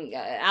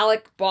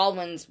Alec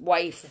Baldwin's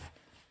wife,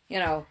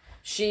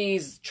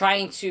 she's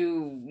trying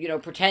to,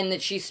 pretend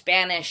that she's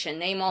Spanish and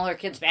name all her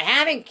kids. But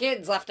having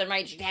kids left and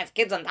right, she has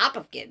kids on top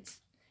of kids,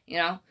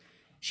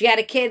 She had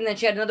a kid and then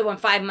she had another one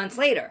 5 months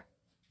later.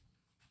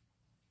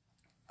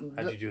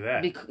 How'd you do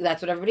that?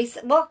 That's what everybody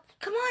said. Well,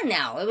 come on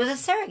now. It was a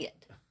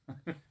surrogate.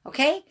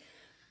 Okay?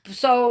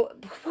 So,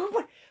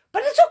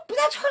 but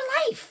that's her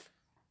life.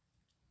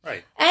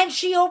 Right. And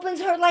she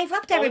opens her life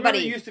up to everybody.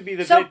 It used to be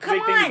the big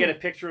thing to get a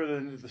picture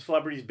of the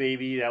celebrity's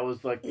baby. That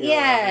was like,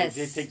 yes.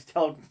 It takes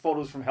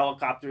photos from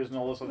helicopters and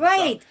all this other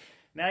right. stuff.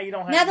 Now you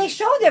don't have Now they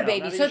show their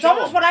baby. So it's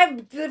almost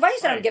the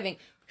advice that I'm giving.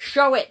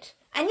 Show it.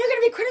 And you're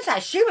going to be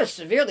criticized. She was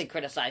severely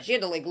criticized. She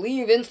had to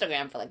leave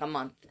Instagram for a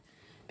month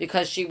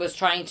because she was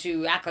trying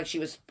to act like she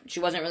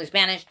wasn't really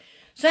Spanish.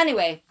 So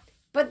anyway,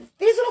 but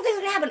these little things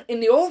that happen in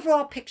the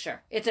overall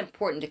picture. It's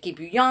important to keep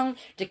you young,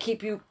 to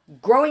keep you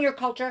growing your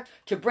culture,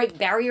 to break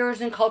barriers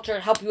in culture,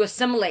 and help you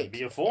assimilate.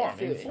 Be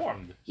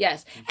informed.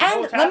 Yes.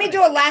 And let me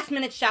do a last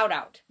minute shout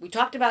out. We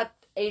talked about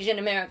Asian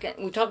American.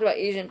 We talked about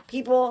Asian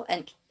people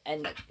and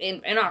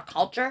in our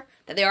culture,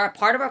 that they are a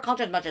part of our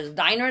culture as much as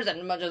diners, and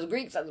as much as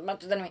Greeks, as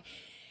much as anything.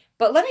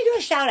 But let me do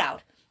a shout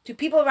out to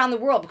people around the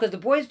world, because the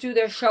boys do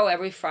their show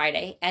every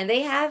Friday, and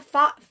they have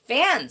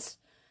fans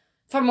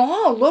from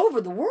all over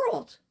the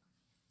world.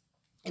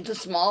 It's a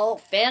small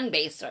fan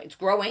base. It's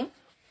growing.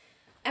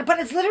 But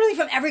it's literally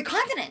from every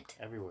continent.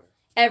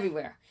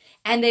 Everywhere.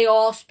 And they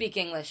all speak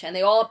English. And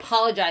they all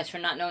apologize for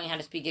not knowing how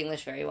to speak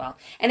English very well.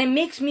 And it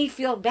makes me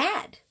feel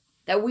bad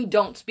that we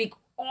don't speak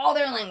all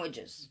their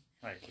languages.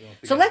 Right.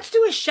 So let's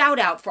do a shout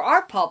out for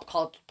our pop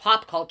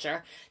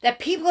culture, that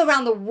people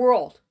around the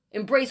world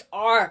embrace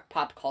our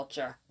pop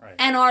culture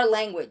and our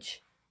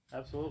language.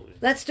 Absolutely.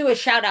 Let's do a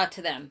shout out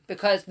to them,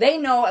 because they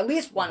know at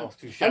least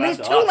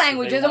two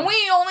languages, and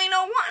we only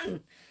know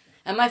one.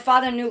 And my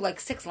father knew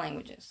 6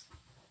 languages.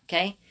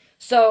 Okay?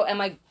 So, and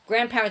my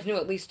grandparents knew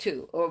at least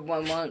 2, or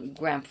one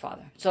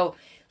grandfather. So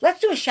let's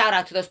do a shout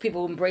out to those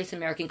people who embrace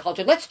American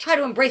culture. Let's try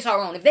to embrace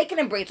our own. If they can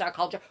embrace our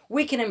culture,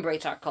 we can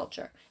embrace our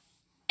culture.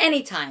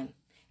 Anytime.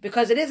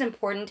 Because it is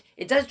important.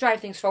 It does drive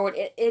things forward.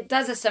 It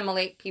does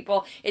assimilate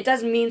people. It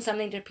does mean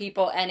something to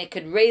people. And it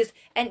could raise,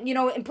 and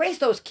embrace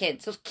those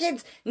kids. Those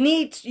kids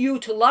need you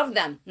to love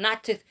them,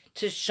 not to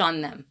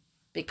shun them.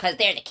 Because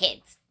they're the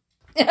kids.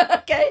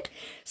 Okay?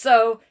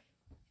 So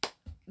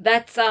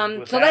that's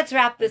let's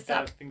wrap this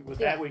up. With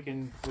that we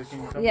can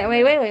yeah,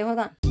 wait, hold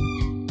on.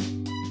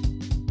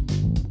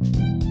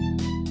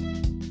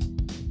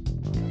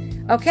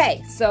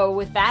 Okay, so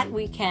with that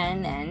we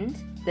can end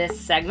this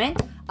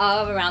segment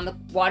of Around the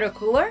Water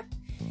Cooler,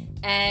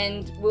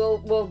 and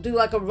we'll do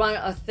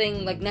a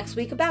thing next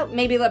week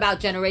about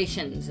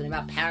generations and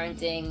about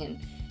parenting,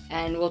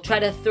 and we'll try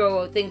to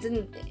throw things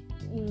in.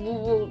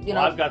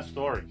 I've got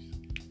stories.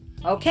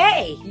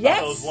 Okay.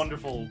 Yes. Those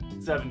wonderful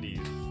 70s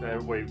that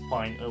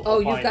everybody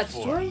you've got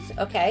stories?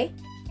 Okay.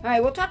 All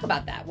right. We'll talk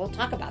about that. We'll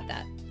talk about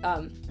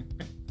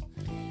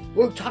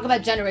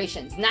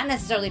generations, not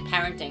necessarily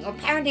parenting, or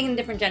parenting in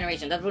different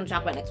generations. That's what we'll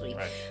talk about next week.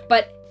 Right.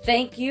 But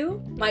thank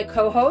you, my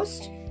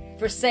co-host,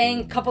 for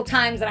saying a couple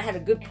times that I had a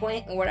good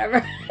point or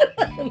whatever.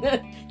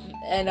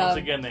 And once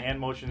again, the hand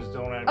motions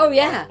don't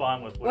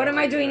correspond with what am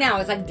I doing now?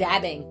 It's like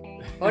dabbing.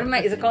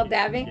 Is it called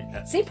dabbing?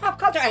 Yeah. See, pop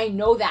culture, I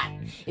know that.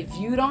 If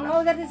you don't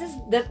know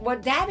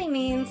what dabbing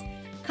means,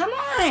 come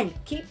on,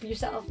 keep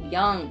yourself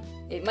young.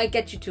 It might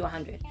get you to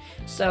 100.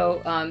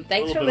 So,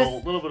 thanks for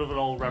listening. A little bit of an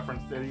old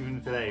reference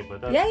even today,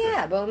 but that's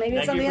good. Well, maybe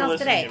it's something else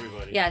today.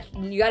 Everybody. Yeah,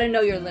 you got to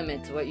know your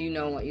limits, what you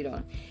know and what you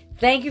don't.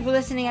 Thank you for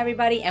listening,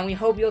 everybody, and we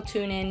hope you'll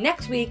tune in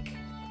next week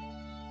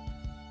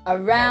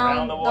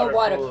around the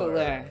water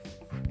cooler.